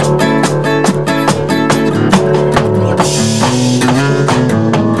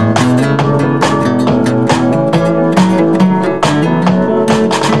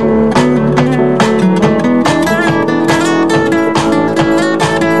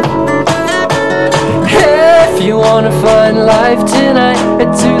 Wanna find life tonight?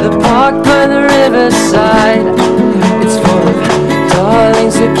 Head to the park by the riverside. It's full of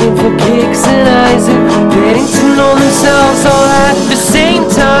darlings looking for kicks and eyes and getting to know themselves all at the same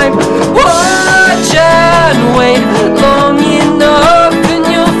time. Watch and wait long enough and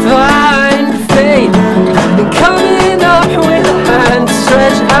you'll find fate. And coming up with a hand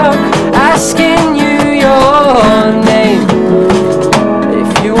stretched out, asking you your name.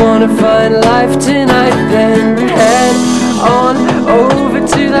 If you wanna find life tonight, then head on over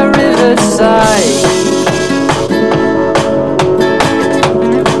to the riverside.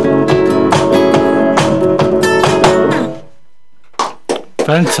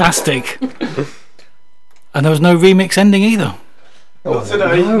 Fantastic. And there was no remix ending either. Not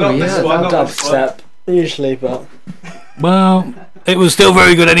today, not this one, not this one. Dubstep, usually, but... Well, it was still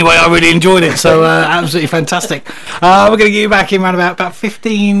very good anyway. I really enjoyed it, so absolutely fantastic. We're going to get you back in around about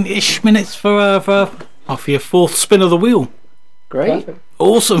 15-ish minutes for your fourth spin of the wheel. Great.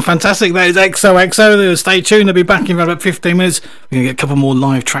 Awesome, fantastic. That is XOXO. Stay tuned. They'll be back in about 15 minutes. We're going to get a couple more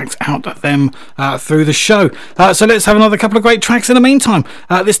live tracks out of them through the show. So let's have another couple of great tracks in the meantime.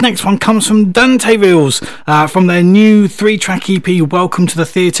 This next one comes from Dantevilles from their new 3-track EP, Welcome to the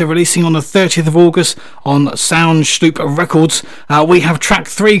Theatre, releasing on the 30th of August on Soundstoop Records. We have track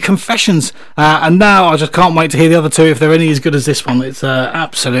 3, Confessions. And now I just can't wait to hear the other two if they're any as good as this one. It's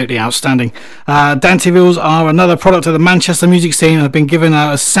absolutely outstanding. Dantevilles are another product of the Manchester music scene and have been given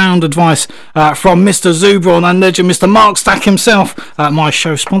sound advice from Mr. Zubron and legend Mr. Mark Stack himself, my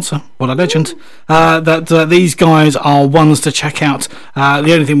show sponsor, what a legend, that these guys are ones to check out.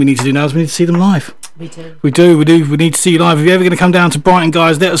 The only thing we need to do now is we need to see them live. We do. We need to see you live. If you're ever going to come down to Brighton,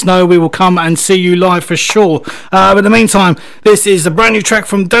 guys, let us know. We will come and see you live for sure. But in the meantime, this is a brand new track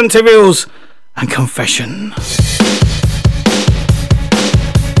from Dantevilles and Confession.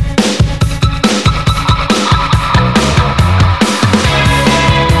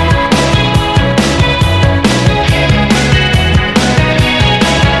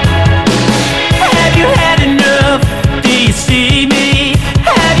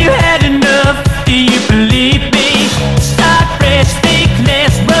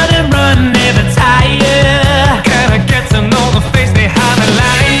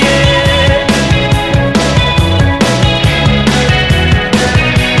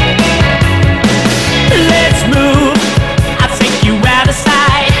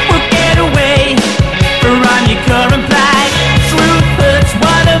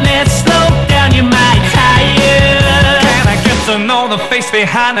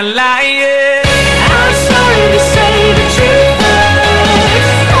 Behind a lie, I'm sorry to say the truth.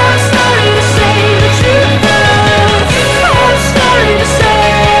 I'm sorry to say the truth. I'm sorry to say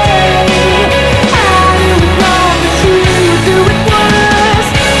I didn't know the truth who it was.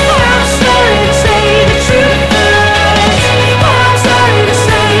 I'm sorry to say the truth. I'm sorry to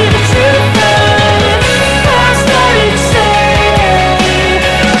say the truth. I'm sorry to say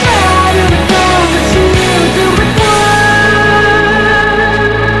I didn't know the truth who it was.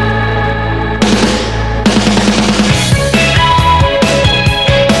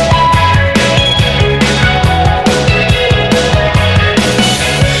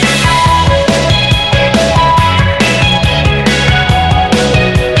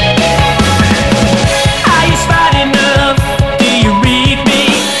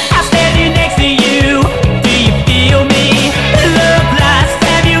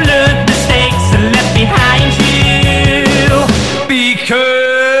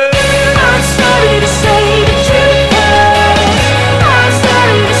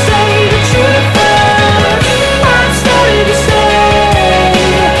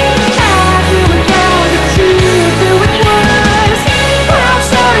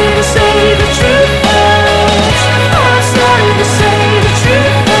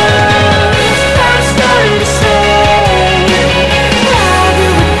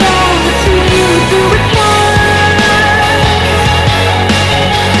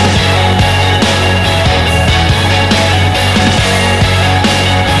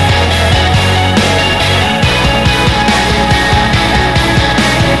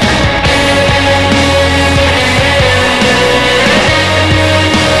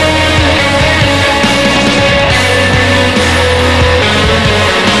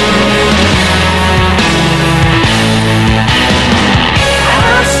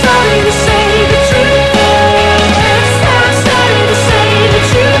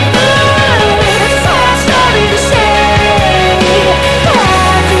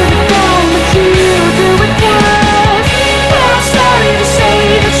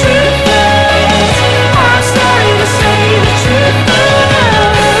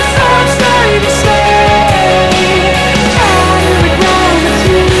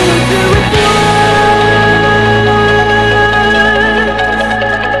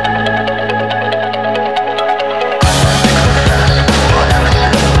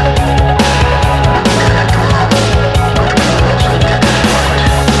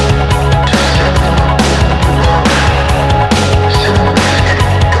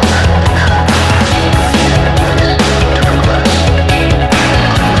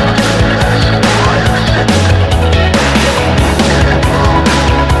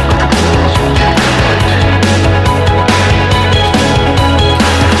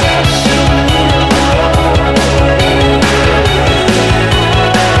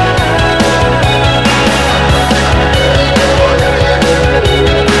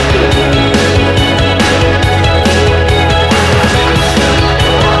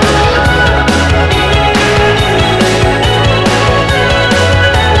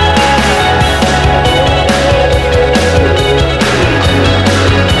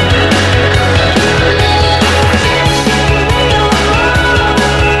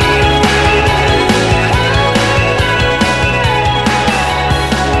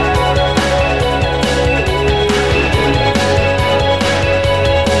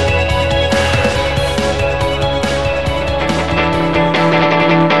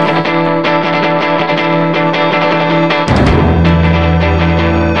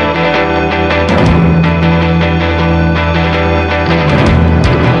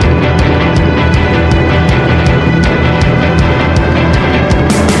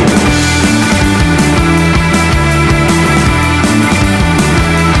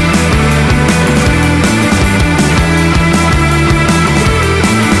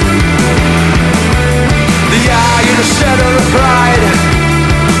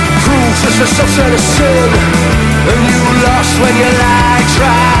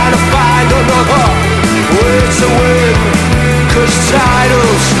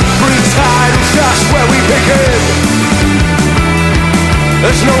 begin.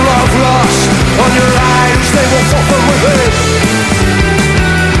 There's no love lost on your eyes, they will fall from within.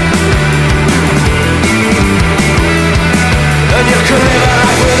 And you can live a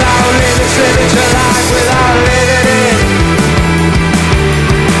life without limits, living your life without living it.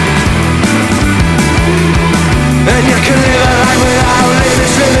 And you can live a life without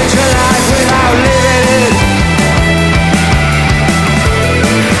limits, living your life without living it.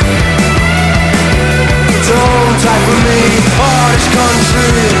 Don't die for me or this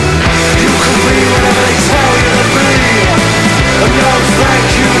country. You can be whatever they tell you to be. And no, thank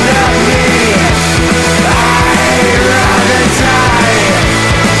you, not me. I'd rather die.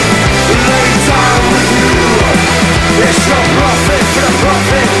 Lay down with you. It's your prophet for the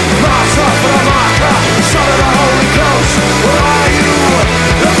prophet, martyr for the marker, son of the Holy Ghost. Or are you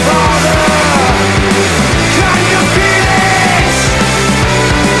the Father? Can you feel it?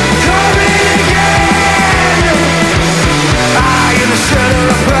 Coming again. I in the center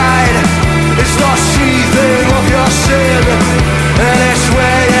of pride. It's the seething of your sin. And it's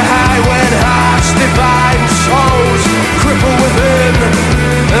where you hide when hearts divide, souls cripple within.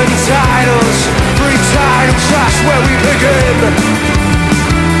 And titles, three titles, that's where we begin.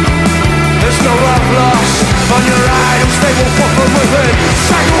 There's no love lost on your idols, they will fall from within.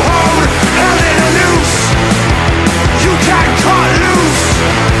 Stranglehold, held in a noose. You can't cut loose.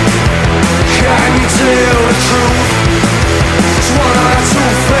 Can you tell the truth? It's one of the two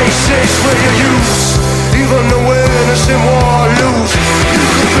faces for your use. Even the winners in war lose. You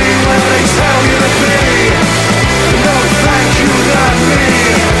can be where they tell you to be. No, thank you, not me.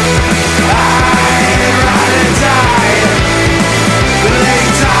 I'd rather die. Lay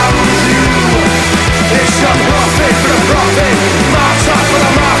down with you. It's the prophet for the prophet, martyr for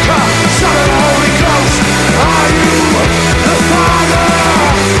the marker, son of the Holy Ghost. Are you the Father?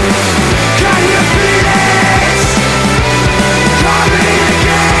 Can you feel it? Coming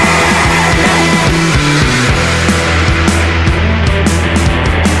again.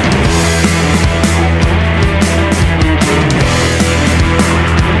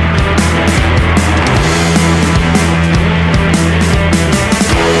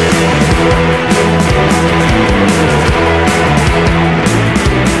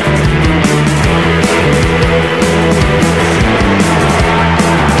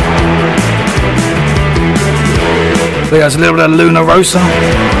 There's a little bit of Luna Rosa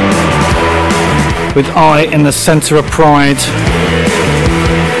with I in the Centre of Pride.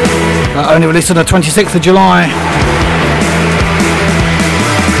 Only released on the 26th of July.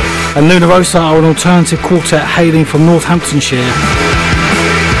 And Luna Rosa are an alternative quartet hailing from Northamptonshire.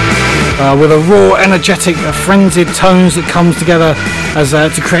 With a raw, energetic, frenzied tones that comes together as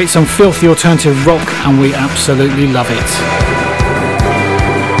to create some filthy alternative rock, and we absolutely love it.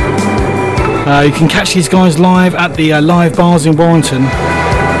 You can catch these guys live at the Live Bars in Warrington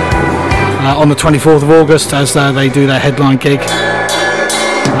on the 24th of August as they do their headline gig.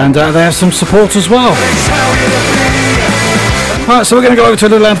 And they have some support as well. Alright, so we're going to go over to a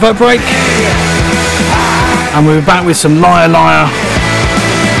little advert break. And we'll be back with some Liar Liar,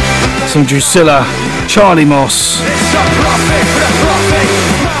 some Drusilla, Charlie Moss,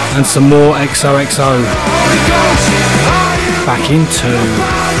 and some more XOXO. Back in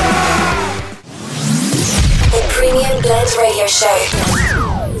 2. Blends Radio Show.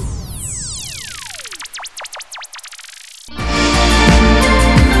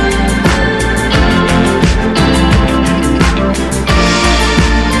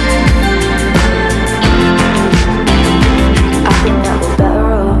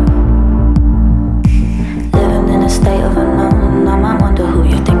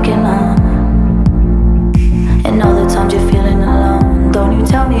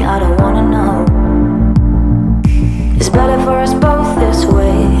 It's better for us both this way.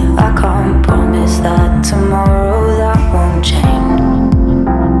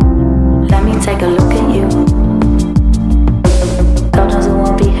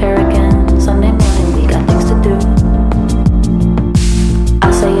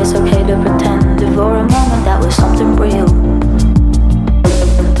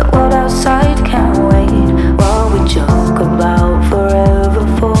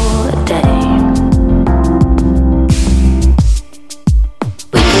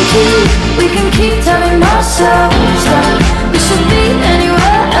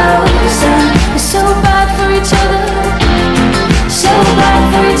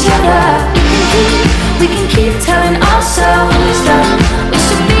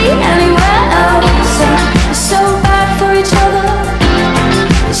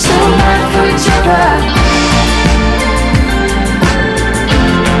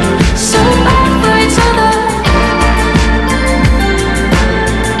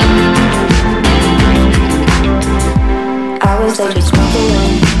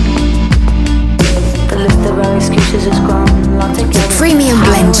 The Premium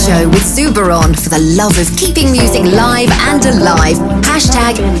Blend Show with Zuberon for the love of keeping music live and alive.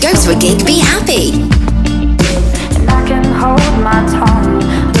 Hashtag go to a gig, be happy. And I can hold my tongue,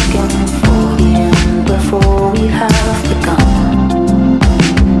 looking for the end before we have begun.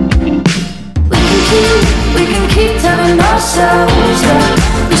 We can keep telling ourselves that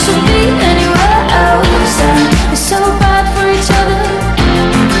we should be anywhere else, and it's so bad for each other,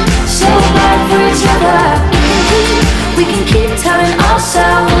 so bad for each other. We can keep telling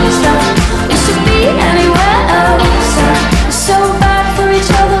ourselves that we should be anywhere else, and it's so bad for each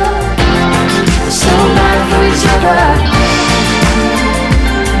other, so bad for each other,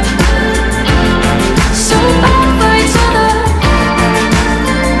 so bad for each other.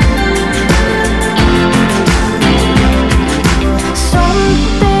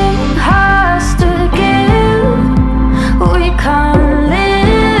 Something has to give. We can't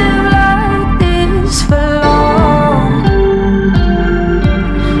live like this for long.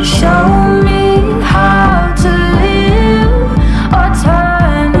 Show me how to live, or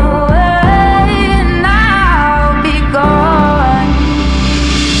turn away and I'll be gone.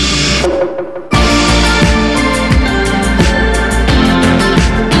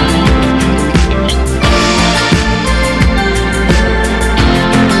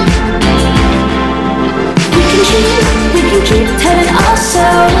 We can keep telling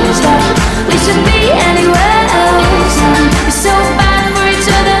ourselves that we should be anywhere else, and it's so bad for each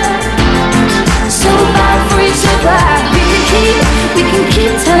other, so bad for each other. We can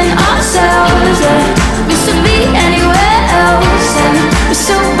keep telling ourselves that we should be anywhere else, and it's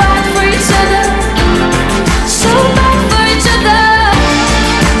so bad for each other, so bad for each other.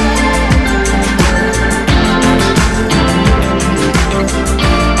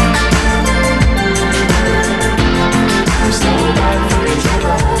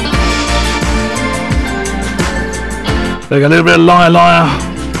 They got a little bit of Liar Liar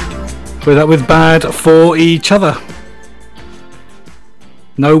with Bad for Each Other.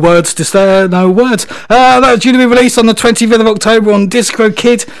 No words to say, no words. That was due to be released on the 25th of October on Disco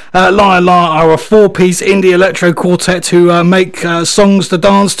Kid. Liar Liar are a 4-piece indie electro quartet who make songs to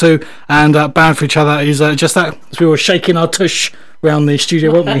dance to, and Bad for Each Other is just that, as we were shaking our tush around the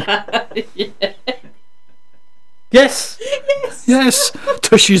studio, weren't we? Yeah. Yes. Yes.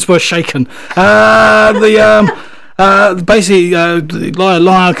 Tushes were shaken. Basically, Liar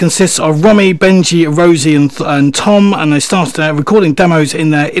Liar consists of Romy, Benji, Rosie and Tom, and they started recording demos in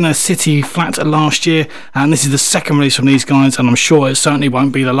their inner city flat last year, and this is the second release from these guys, and I'm sure it certainly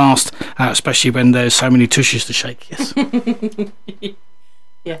won't be the last, especially when there's so many tushes to shake. Yes.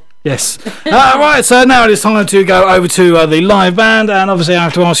 Yeah. Yes. Right, so now it is time to go over to the live band, and obviously I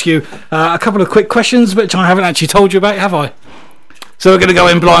have to ask you a couple of quick questions, which I haven't actually told you about, have I? So we're going to go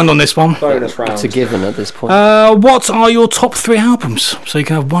in blind on this one. Bonus round. It's a given at this point. What are your top 3 albums? So you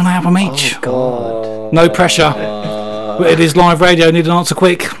can have one album each. Oh, God. No pressure. It is live radio. Need an answer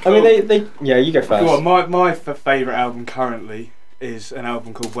quick. I mean, they yeah, you go first. Well, my favourite album currently is an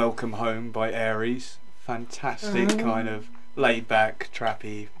album called Welcome Home by Aries. Fantastic kind of laid back,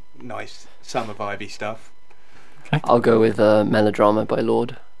 trappy, nice summer vibey stuff. Okay. I'll go with Melodrama by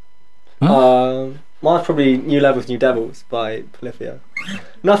Lord. Mine's probably New Levels, New Devils by Polyphia.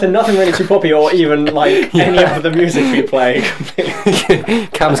 Nothing really too poppy or even like any of the music we play.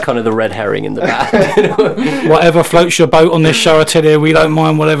 Cam's kind of the red herring in the band. Whatever floats your boat on this show, I tell you, we don't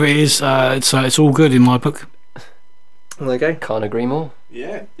mind whatever it is. It's all good in my book. Okay. Can't agree more.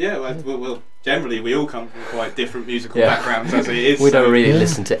 Yeah. Well, generally we all come from quite different musical backgrounds as it is. We don't really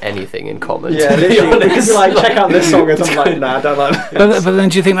listen to anything in common. Yeah, literally. We could be like, check out this song, and I'm like, nah, I don't like it. But then,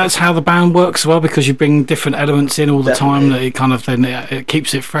 do you think that's how the band works as well? Because you bring different elements in all the time, that it kind of then it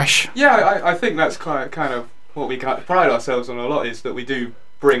keeps it fresh. Yeah, I think that's kind of what we pride ourselves on a lot, is that we do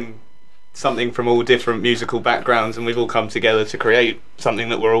bring something from all different musical backgrounds, and we've all come together to create something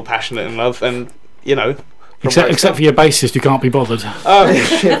that we're all passionate and love, and you know. Except for your bassist, who can't be bothered. Oh,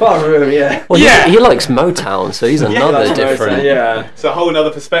 shit, apart from him, yeah. Well, he likes Motown, so he's another different. Motown, yeah, it's a whole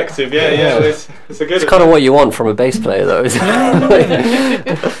other perspective. Yeah. It's a good. It's kind of what you want from a bass player, though, isn't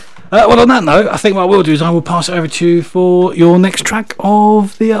it? Well, on that note, I think what I will do is I will pass it over to you for your next track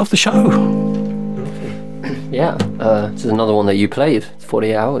of the show. Yeah, this is another one that you played. It's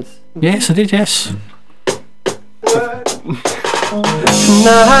 48 Hours. Yes, I did. Yes.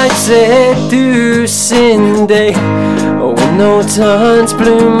 Night seducing day, when no turns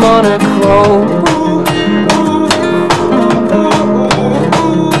blue monochrome.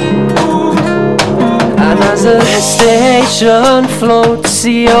 And as the station floats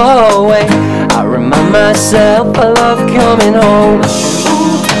your way, I remind myself I love coming home.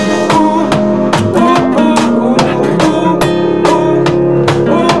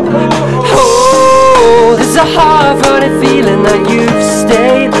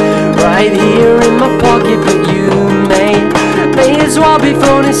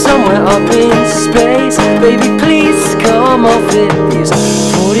 somewhere up in space. Baby, please come off it. These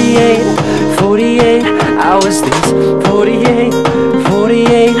 48 hours. These 48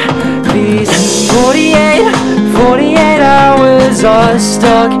 these 48 hours are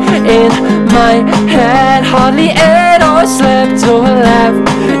stuck in my head. Hardly ate or slept or left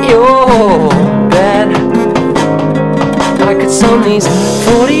your bed. I could sum these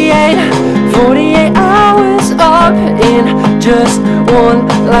 48 hours up in just one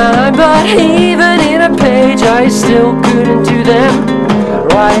line, but even in a page I still couldn't do them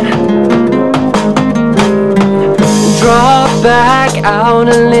right. Drop back out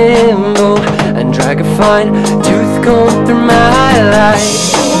of limbo and drag a fine tooth comb through my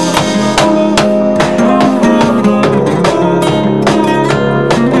life.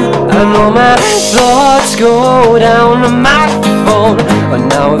 And all my thoughts go down to my phone, but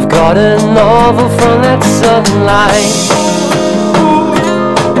now I've got a novel from that sunlight.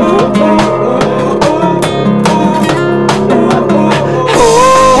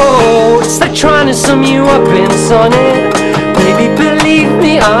 Oh, it's like trying to sum you up in sonnet. Baby, believe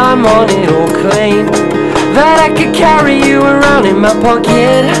me, I'm on it. Or claim that I could carry you around in my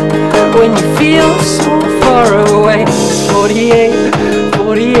pocket when you feel so far away. It's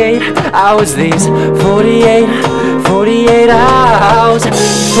 48 hours, these 48 hours.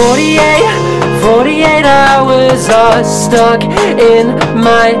 48 hours are stuck in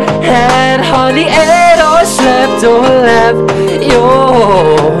my head. Hardly ate or slept or left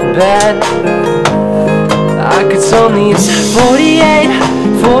your bed. I could sum these 48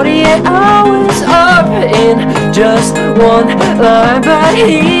 hours up in just one line, but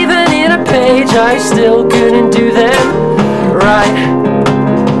even in a page I still couldn't do them right.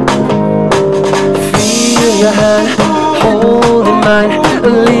 Feel your hand holding mine a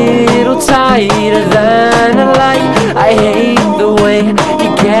little tighter than I like. I hate the way you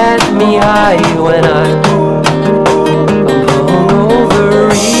get me high when I'm hungover.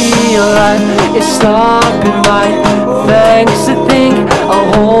 Real life is stopping by. Thanks to think I'll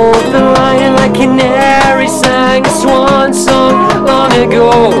hold the line like canary sang a swan song long ago.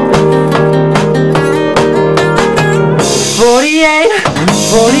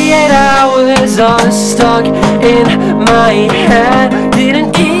 48 hours are stuck in my head.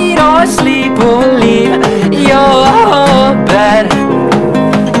 Didn't eat or sleep or leave your bed.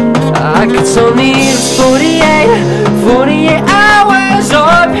 I could sum these 48 hours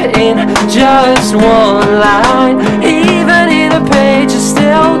up in just one line. Even in a page I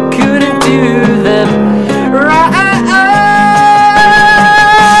still couldn't do them right.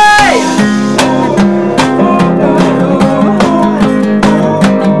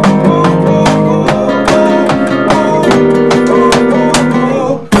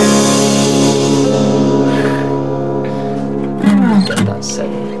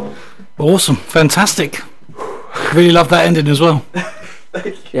 Awesome, fantastic. Really love that ending as well.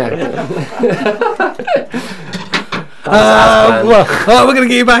 Yeah. We're going to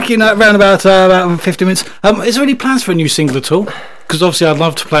get you back in around about 50 minutes. Is there any plans for a new single at all? Because obviously I'd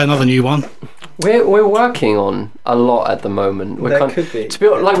love to play another new one. We're working on a lot at the moment. Could be. To be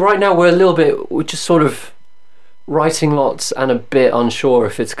like right now, we're just sort of writing lots and a bit unsure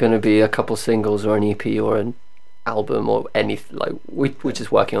if it's going to be a couple singles or an EP or an album or anything. Like we're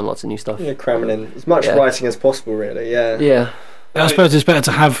just working on lots of new stuff. Yeah, cramming in as much writing as possible, really. Yeah. I suppose it's better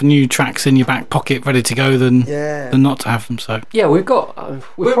to have new tracks in your back pocket ready to go than not to have them. So yeah, we've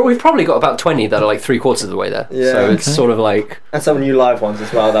probably got about 20 that are like 3/4 of the way there. Yeah. So it's sort of like, and some new live ones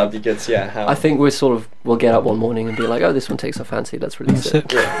as well. That would be good. So I think we'll get up one morning and be like, oh, this one takes our fancy. Let's release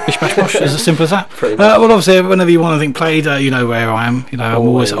it. Yeah. Bish bash bosh, as simple as that. Well, obviously, whenever you want anything played, you know where I am. You know,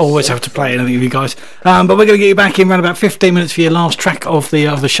 I'm always have to play anything with you guys. But we're going to get you back in around about 15 minutes for your last track of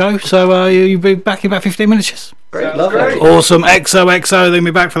the show. So you'll be back in about 15 minutes. Yes. Great, lovely. Awesome. XOXO, they'll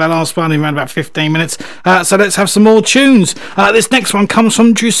be back for that last one in around about 15 minutes. So let's have some more tunes. This next one comes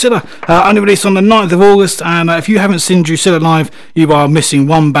from Drusilla, only released on the 9th of August. And if you haven't seen Drusilla live, you are missing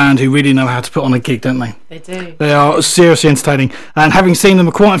one band who really know how to put on a gig, don't they? They do. They are seriously entertaining. And having seen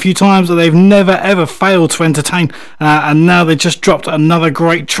them quite a few times, they've never ever failed to entertain. And now they just dropped another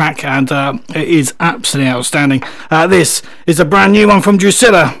great track, and it is absolutely outstanding. This is a brand new one from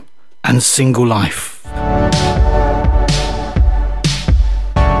Drusilla and Single Life.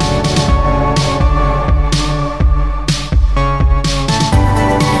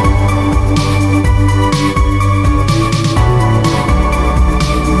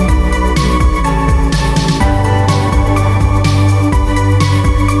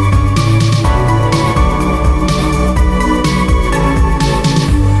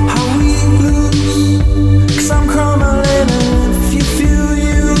 How we lose, 'cause I'm crumbling, and if you feel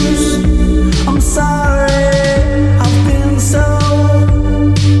you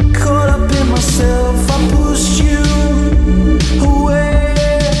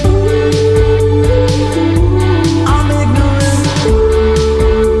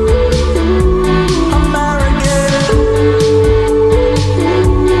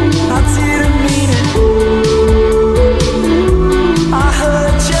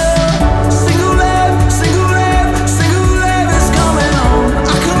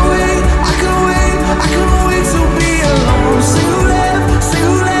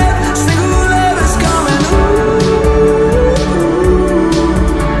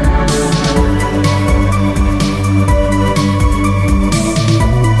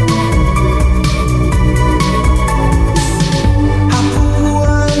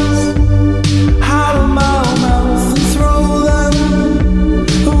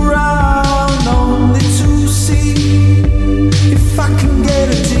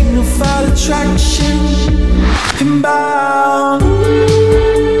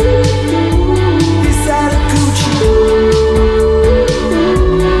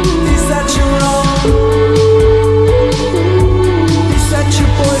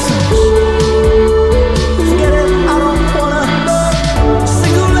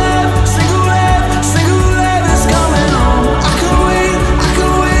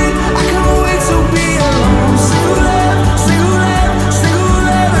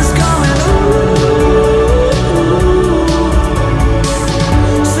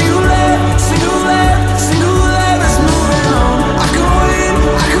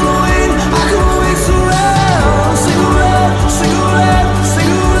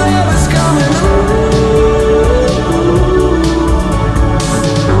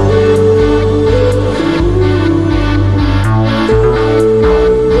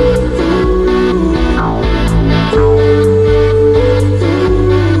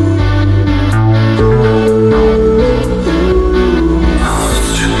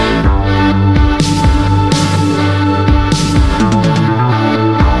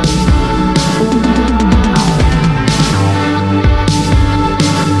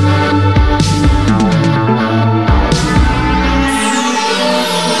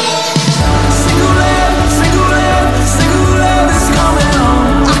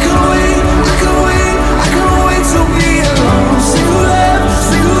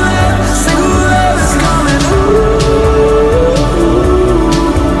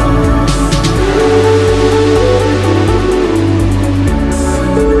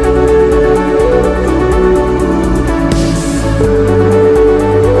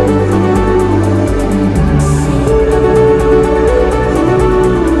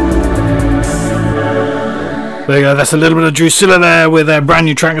There you go. That's a little bit of Drusilla there with their brand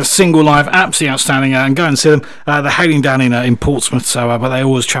new track, a single live, absolutely outstanding. And go and see them. They're hailing down in Portsmouth, so but they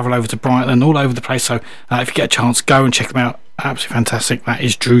always travel over to Brighton and all over the place. So if you get a chance, go and check them out. Absolutely fantastic. That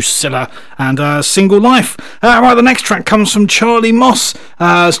is Drusilla and Single Life. Right, the next track comes from Charlie Moss.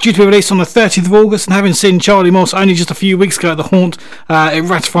 It's due to be released on the 30th of August, and having seen Charlie Moss only just a few weeks ago at the Haunt, it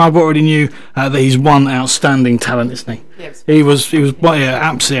ratified what I already knew, that he's one outstanding talent, isn't he? Yes. He was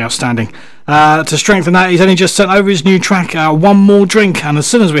absolutely outstanding. To strengthen that, he's only just sent over his new track, One More Drink, and as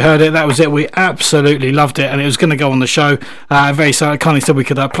soon as we heard it, that was it. We absolutely loved it, and it was going to go on the show. Very kindly said we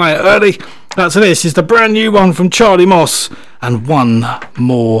could play it early. So this is the brand new one from Charlie Moss, and One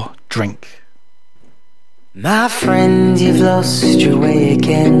More Drink. My friend, you've lost your way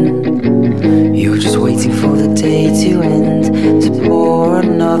again. You're just waiting for the day to end, to pour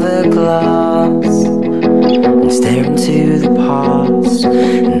another glass and stare into the past.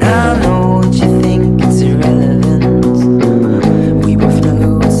 And I know what you think, it's irrelevant. We both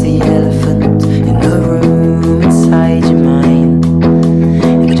know it's the elephant in the room inside your mind.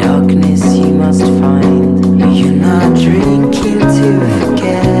 In the darkness you must find. You're not drinking to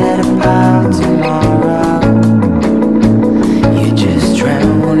forget about tomorrow. You're just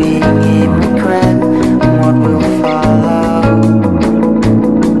drowning in regret and what will follow.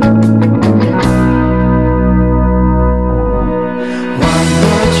 One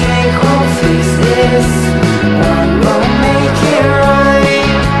more drink will fix this. One more make it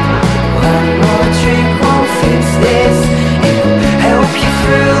right. One more drink will fix this. It will help you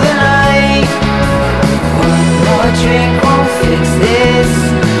through the night. One more drink will fix this.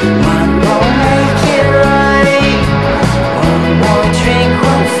 One more make it right. One more drink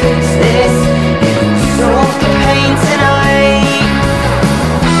will fix this. It will solve the pain tonight.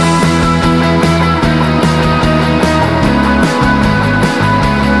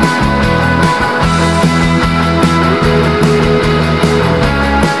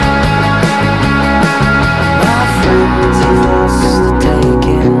 My friends, you've lost the day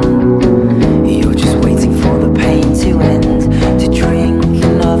again. You're just waiting for the pain to end, to drink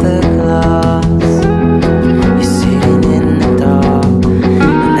another glass. You're sitting in the dark,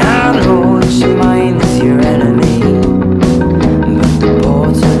 and I know that your mind is your enemy. But the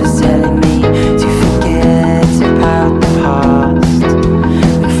bottle is telling me to forget about the past.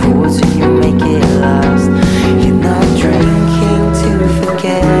 Look forward to you, make it last. You're not drinking to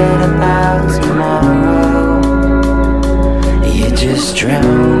forget about tomorrow. You're just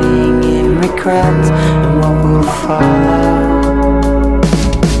drowning in regret and what will follow.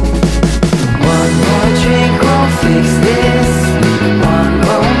 One more drink will fix this. One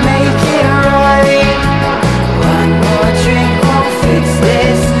will make it right. One more drink will fix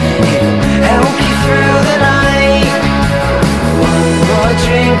this. It will help you through the night. One more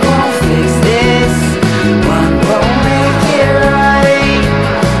drink will fix this. One will make it right.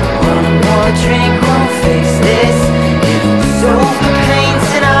 One more drink will fix this. It will solve the pain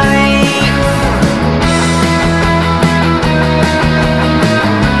tonight.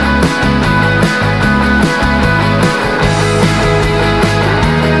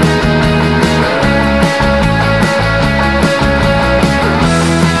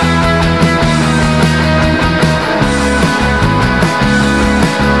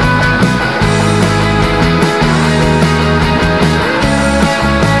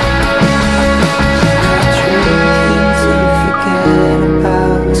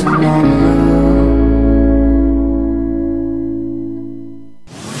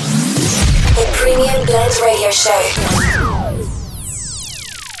 The Premium Blend Radio Show.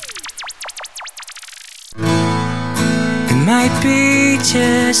 It might be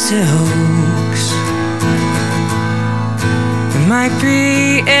just a hoax. It might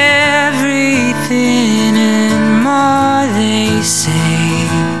be everything and more they say.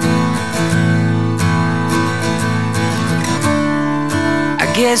 I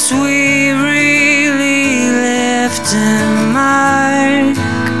guess we really left a mark.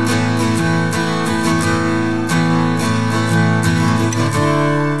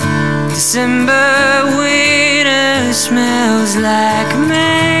 December winter smells like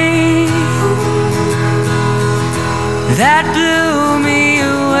May. That blew me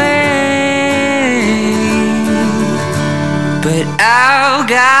away. But I've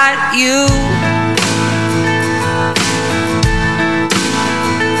got you.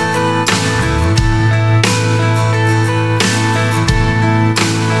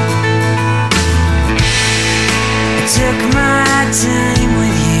 I took my time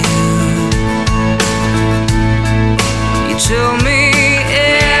with you. You told me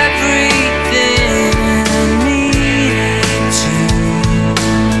everything I needed to.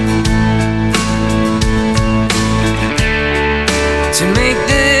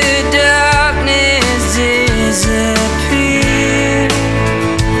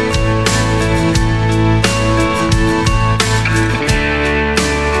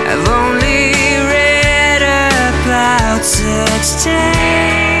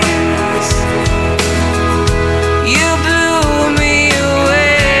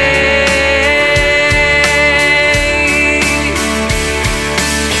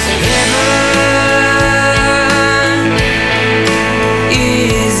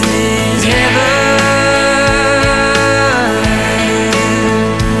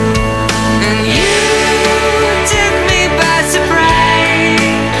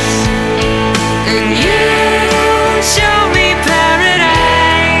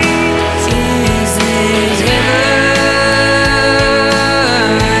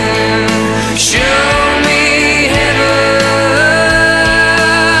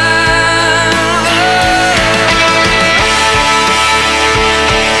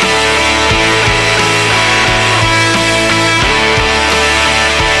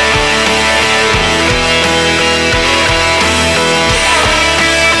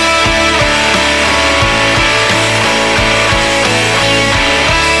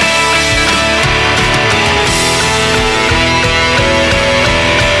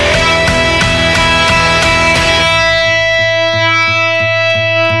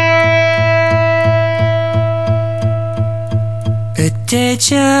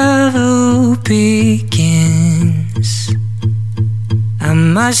 deja vu begins. I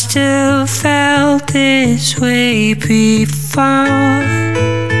must have felt this way before.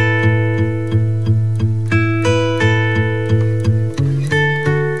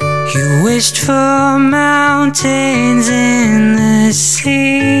 You wished for mountains in the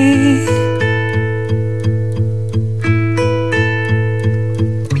sea.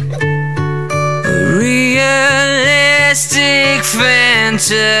 A realistic fantasy.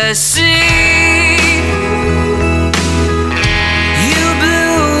 You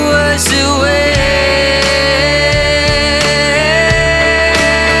blew us away.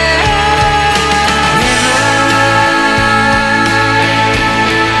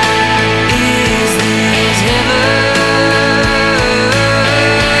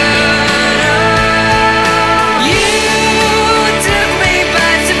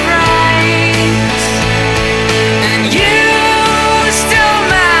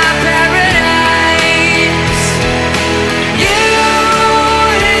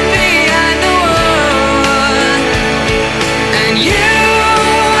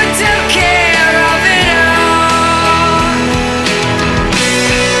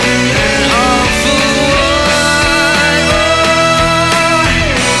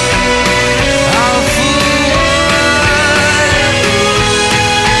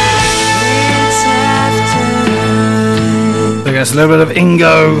 Yes, a little bit of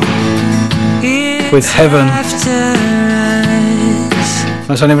Ingo with Heaven.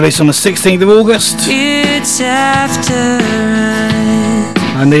 That's only released on the 16th of August.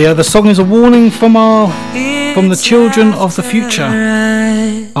 And the song is a warning from the children of the future,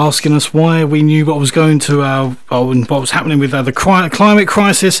 asking us why we knew what was going to what was happening with the climate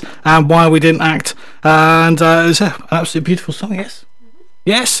crisis and why we didn't act. And it's an absolutely beautiful song, yes.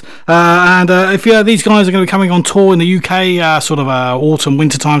 Yes, and if these guys are going to be coming on tour in the UK, sort of autumn,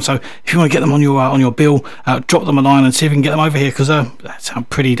 winter time. So if you want to get them on your bill, drop them a line and see if you can get them over here, because that sounds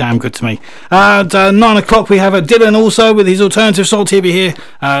pretty damn good to me. At 9 o'clock we have Dylan also with his alternative salt. He'll be here,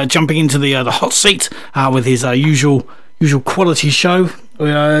 jumping into the hot seat with his usual quality show. We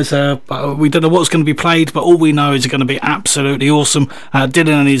don't know what's going to be played, but all we know is it's going to be absolutely awesome.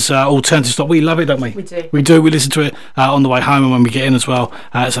 Dylan and his alternative stuff, we love it, don't we? We do. We listen to it on the way home and when we get in as well.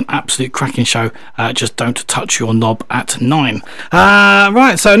 It's an absolute cracking show. Just don't touch your knob at 9.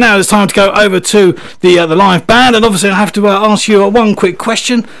 Right, so now it's time to go over to the live band, and obviously I have to ask you one quick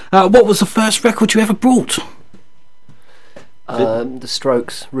question. What was the first record you ever brought? The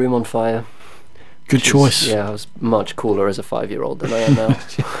Strokes, Room on Fire. Good choice. Yeah, I was much cooler as a 5-year-old than I am now.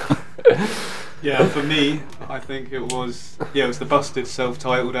 Yeah, for me, I think it was the Busted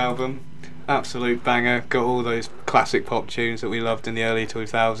self-titled album. Absolute banger. Got all those classic pop tunes that we loved in the early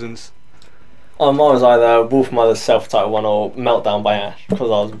 2000s. Mine was either Wolfmother's self-titled one or Meltdown by Ash, because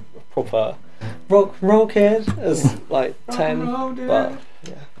I was a proper rock and roll kid as like 10. But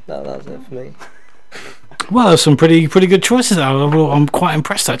yeah, that was it for me. Well, there's some pretty good choices. I'm quite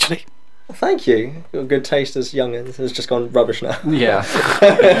impressed, actually. Thank you. Got good taste as youngins. It's just gone rubbish now. Yeah.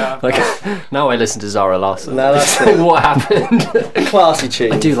 Like now I listen to Zara Larsson. No, that's what happened. Classy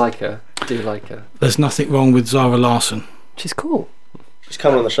tune. I do like her. There's nothing wrong with Zara Larsson. She's cool. She's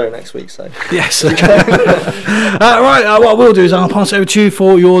coming on the show next week, so. Yes. Right. What we'll do is I'll pass it over to you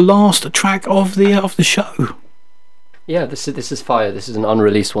for your last track of the show. Yeah, this is fire. This is an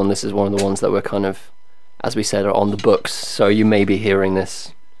unreleased one. This is one of the ones that were kind of, as we said, are on the books. So you may be hearing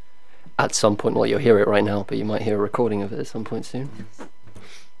this at some point. Well, you'll hear it right now, but you might hear a recording of it at some point soon.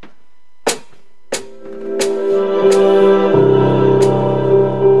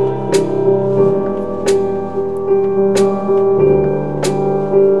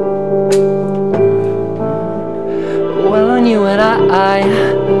 Well, I knew it, I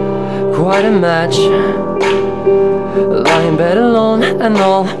quite a match. Lying in bed alone, and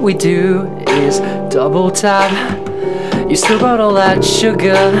all we do is double tap. You still got all that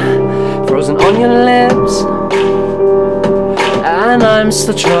sugar frozen on your lips, and I'm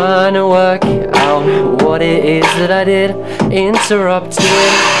still trying to work out what it is that I did. Interrupted,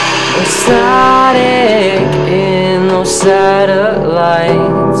 no static in those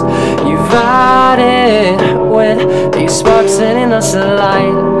satellites. You've added with these sparks setting us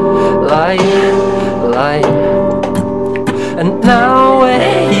alight, light. And now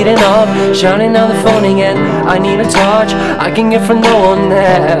we're heating up, shouting down the phone again. I need a touch I can get from no one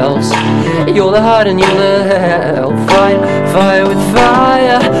else. You're the heart and you're the hell. Fire with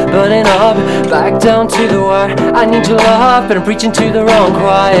fire, burning up, back down to the wire. I need your love, but I'm preaching to the wrong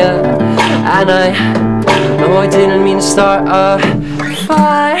choir. And I know I didn't mean to start a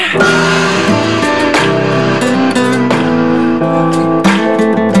fire.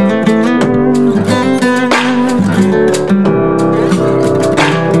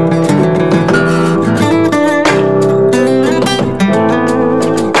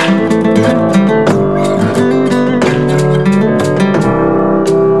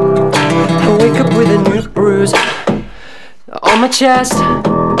 chest.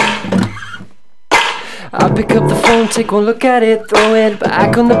 I pick up the phone, take one look at it, throw it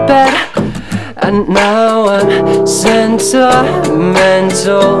back on the bed. And now I'm sentimental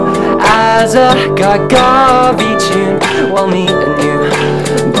as a Gagavi tune, while me and you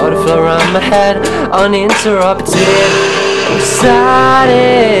butterfly around my head, uninterrupted.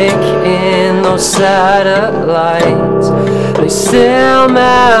 Static in those satellites, they still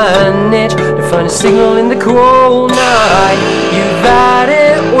manage to find a signal in the cold night. You've had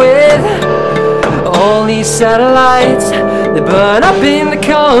it with all these satellites, they burn up in the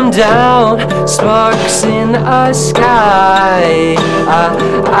calm down, sparks in the sky.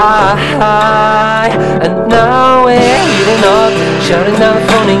 And now we're heating up, shutting down the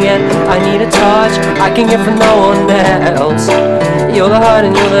phone again. I need a touch I can get from no one else. You're the heart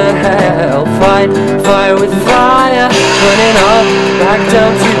and you're the hell. Fight fire with fire, burning up, back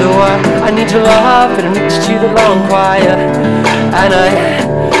down to the wire. I need your love, but I need you the long choir. And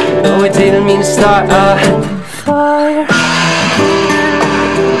I know it didn't mean to start a fire.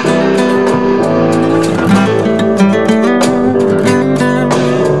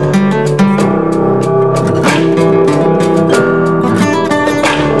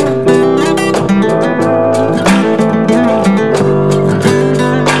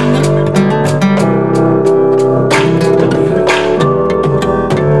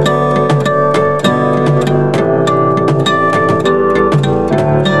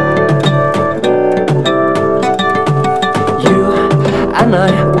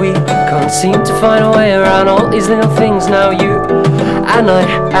 Seem to find a way around all these little things. Now you and I,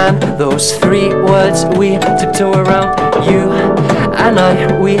 and those 3 words we tiptoe around. You and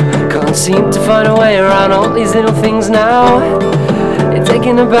I, we can't seem to find a way around all these little things now. You're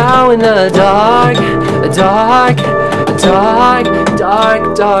taking a bow in the dark, dark, dark,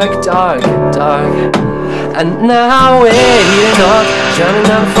 dark, dark, dark, dark. And now we're heating up, shutting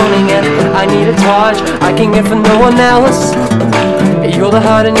down the phone again. I need a touch I can get from no one else. You're the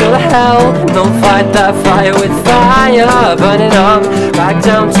heart and you're the hell. Don't fight that fire with fire, burning up, back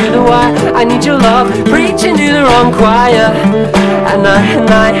down to the wire. I need your love, preaching to the wrong choir. And I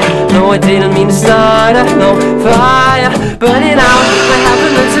know I didn't mean to start no fire, burning out. I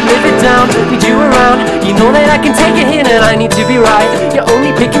haven't learned to live it down. Need you around, you know that I can take a hit and I need to be right. You're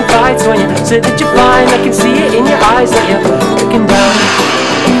only picking fights when you say that you're fine. I can see it in your eyes that you're looking down.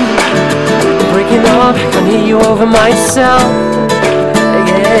 Breaking up, can't hear you over myself.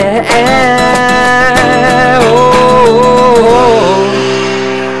 Yeah, oh.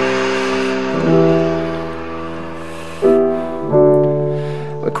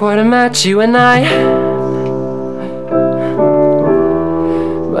 We're quite a match, you and I.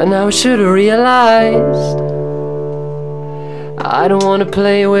 But now I should have realized I don't want to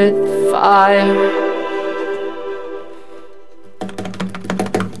play with fire.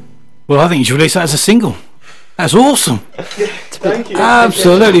 Well, I think you should release that as a single. That's awesome. Thank you.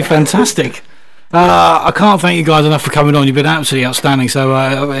 Absolutely fantastic. I can't thank you guys enough for coming on. You've been absolutely outstanding.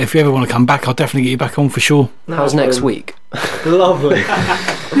 So if you ever want to come back, I'll definitely get you back on for sure. How's next week? Lovely.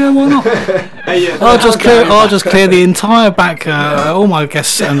 Yeah, why not? I'll just clear the entire back, all my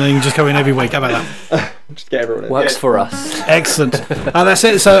guests, and then you just go in every week. How about that? Just get everyone in. Works for us. Excellent. That's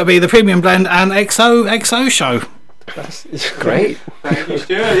it. So it'll be the Premium Blend and XOXO show. That's great. Thank you,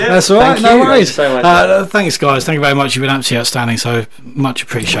 Stuart. Yeah. That's all right. Thank No you. worries. Thank you so much. Thanks, guys. Thank you very much. You've been absolutely outstanding. So much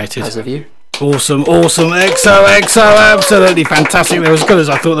appreciated. As of you. Awesome. XOXO, absolutely fantastic. They're as good as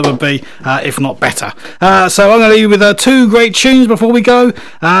I thought they would be, if not better. So I'm going to leave you with 2 great tunes before we go.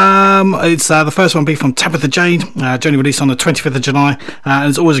 It's the first one be from Tabitha Jade, generally released on the 25th of July. And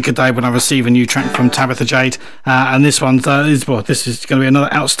it's always a good day when I receive a new track from Tabitha Jade. And this one's this is going to be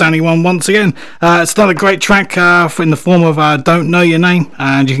another outstanding one once again. It's another great track in the form of Don't Know Your Name,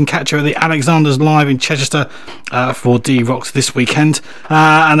 and you can catch her at the Alexander's Live in Chichester for D-Rocks this weekend.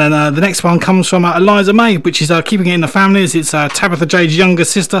 And then the next one comes from Eliza May, which is Keeping It in the Family. It's Tabitha Jade's younger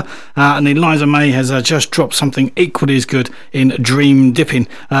sister, and Eliza May has just dropped something equally as good in Dream Dipping.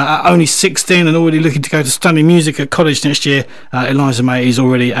 Only 16 and already looking to go to study music at college next year. Eliza May is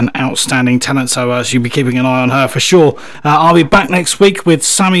already an outstanding talent, so you'll be keeping an eye on her for sure. I'll be back next week with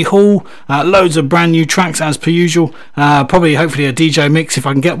Sammy Hall, loads of brand new tracks as per usual, hopefully a DJ mix if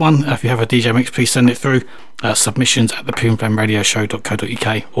I can get one. If you have a DJ mix, please send it through. Submissions at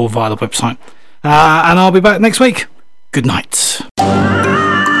theprimflamradioshow.co.uk or via the website. And I'll be back next week. Good night.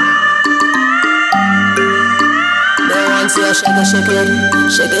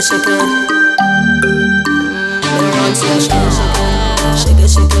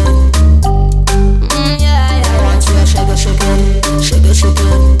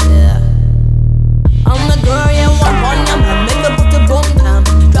 I'm the girl you want on them, make the book to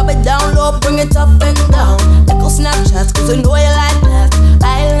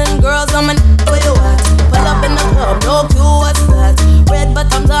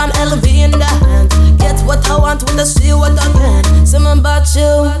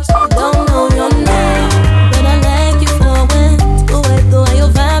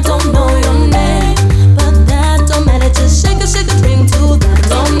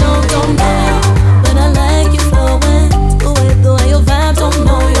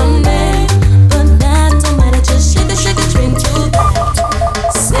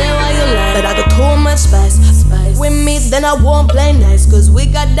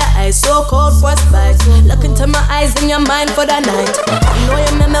your mind for the night. I know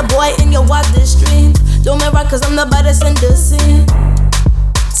you met me boy in your wildest dreams. Do me right cause I'm the baddest in the scene.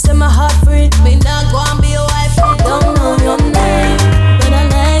 Set my heart free, may not go and be your wife. Don't know your name, but I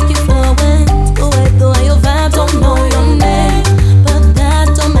like you flowing. The way you vibe, don't know your name, but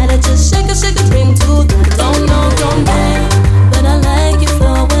that don't matter, just shake a dream too. Don't know your name, but I like you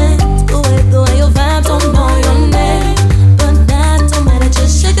flowing. The way you vibe, don't know your name, but that don't matter,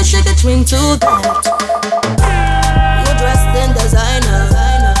 just shake a dream too. You dressed in designer,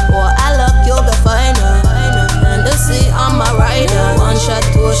 or I look you be finer. And the sea on my rider, 1 shot,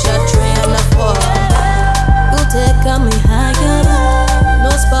 2 shot, 3 and a 4. You take me higher, no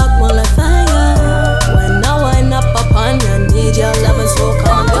spark more like fire. When I wind up upon you, need your love and so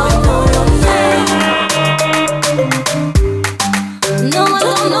come and don't know your name. No, I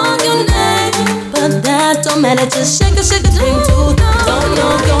don't know your name, but that don't matter, just shake a dream too. Don't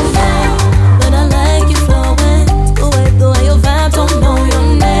know your name, but I like you flowing. The way you vibe, don't know your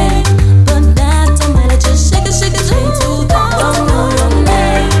name, but that don't matter, just shake a dream too. Don't know your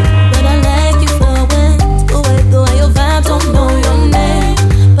name, but I like you flowing. The way you vibe, don't know your name,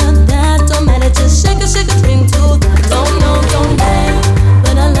 but that don't matter, just shake a dream too. Don't know your name,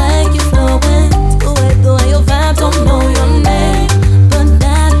 but I like you flowing. The way you vibe, don't know your name, but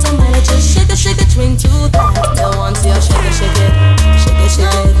that don't matter, just shake a dream too. They want to see you shake it. No.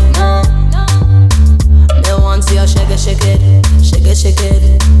 They want to see you shake it.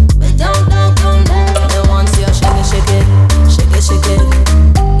 But don't know. They want to see you shake it. Yeah.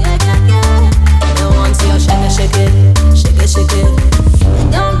 They want to see you shake it. But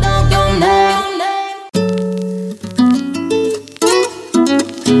don't know your name.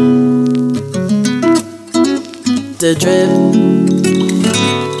 The drip.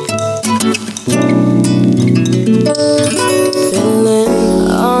 Feeling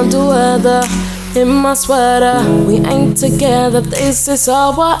under weather in my sweater. We ain't together. This is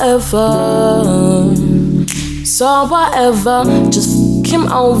all whatever. Just fuck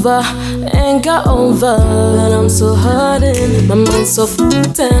him over and got over. And I'm so hurting. My mind's so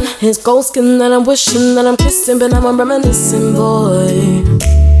fucked in. His gold skin that I'm wishing that I'm kissing, but now I'm reminiscing, boy.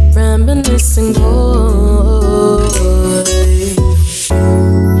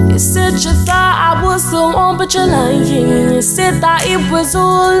 You said you thought I was the one, but you're lying. You said that it was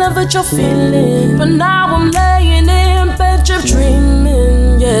all of it you're feeling, but now I'm laying in bed, you're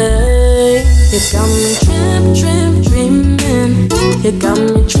dreaming, yeah. You got me dreaming. You got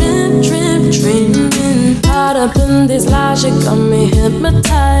me dreaming. Caught up in this lies, you got me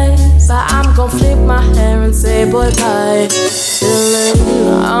hypnotized. But I'm gon' flip my hair and say boy bye. Feeling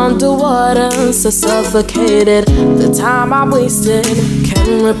underwater, so suffocated. The time I wasted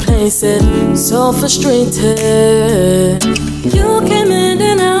can't replace it. So frustrated. You came in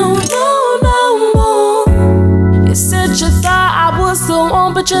and out, no more. You said you thought I was the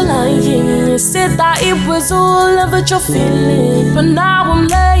one, but you're lying. You said that it was all of it you're feeling, but now I'm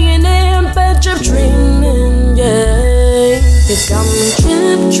laying in bed, you're dreaming, yeah. You got me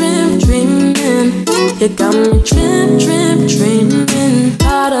dreaming. You got me dreaming.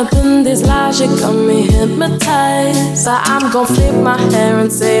 Caught up in these lies, you got me hypnotized. But I'm gon' flip my hair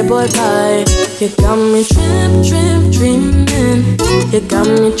and say boy bye. You got me dreaming. You got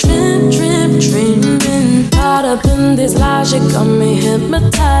me dreaming. Caught up in these lies, you got me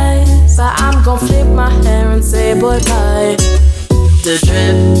hypnotized. But I'm gon' flip my hair and say boy bye. The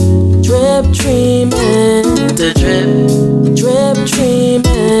drip dreaming. The drip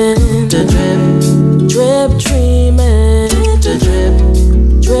dreaming. The drip dreaming. The drip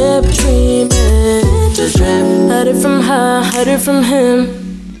dreaming. The drip. Heard it from her, heard it from him.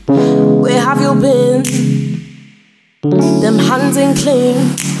 Where have you been? Them hands ain't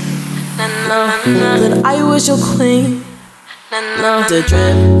clean. That I was your queen. The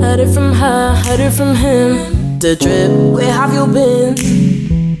drip. Heard it from her, heard it from him. The drip, where have you been?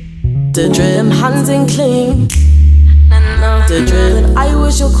 The drip, them hands ain't clean. The drip, that I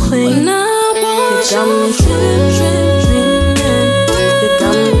was your queen. You got me dreaming. You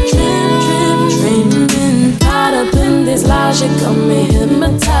got me dreaming. Caught up in these lies, you got me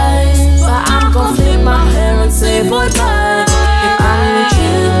hypnotized. But I'm gon' flip my hair and say boy bye. You got me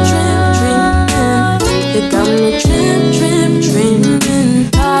dreaming. You got me dreaming.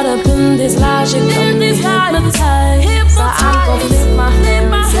 Caught up in these lies, you got me hypnotized. But I'm gon' flip my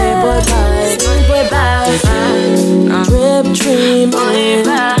hair and say boy bye. Drip dreaming.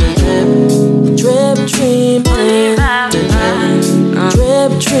 Drip dreaming.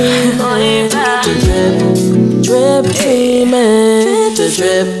 Drip dreaming. Drip dreaming. The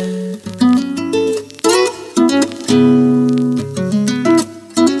drip.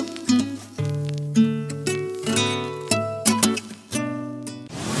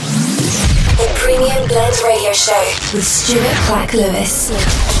 Show with Stuart Clack-Lewis.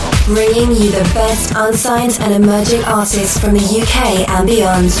 Bringing you the best unsigned and emerging artists from the UK and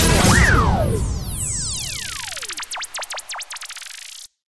beyond.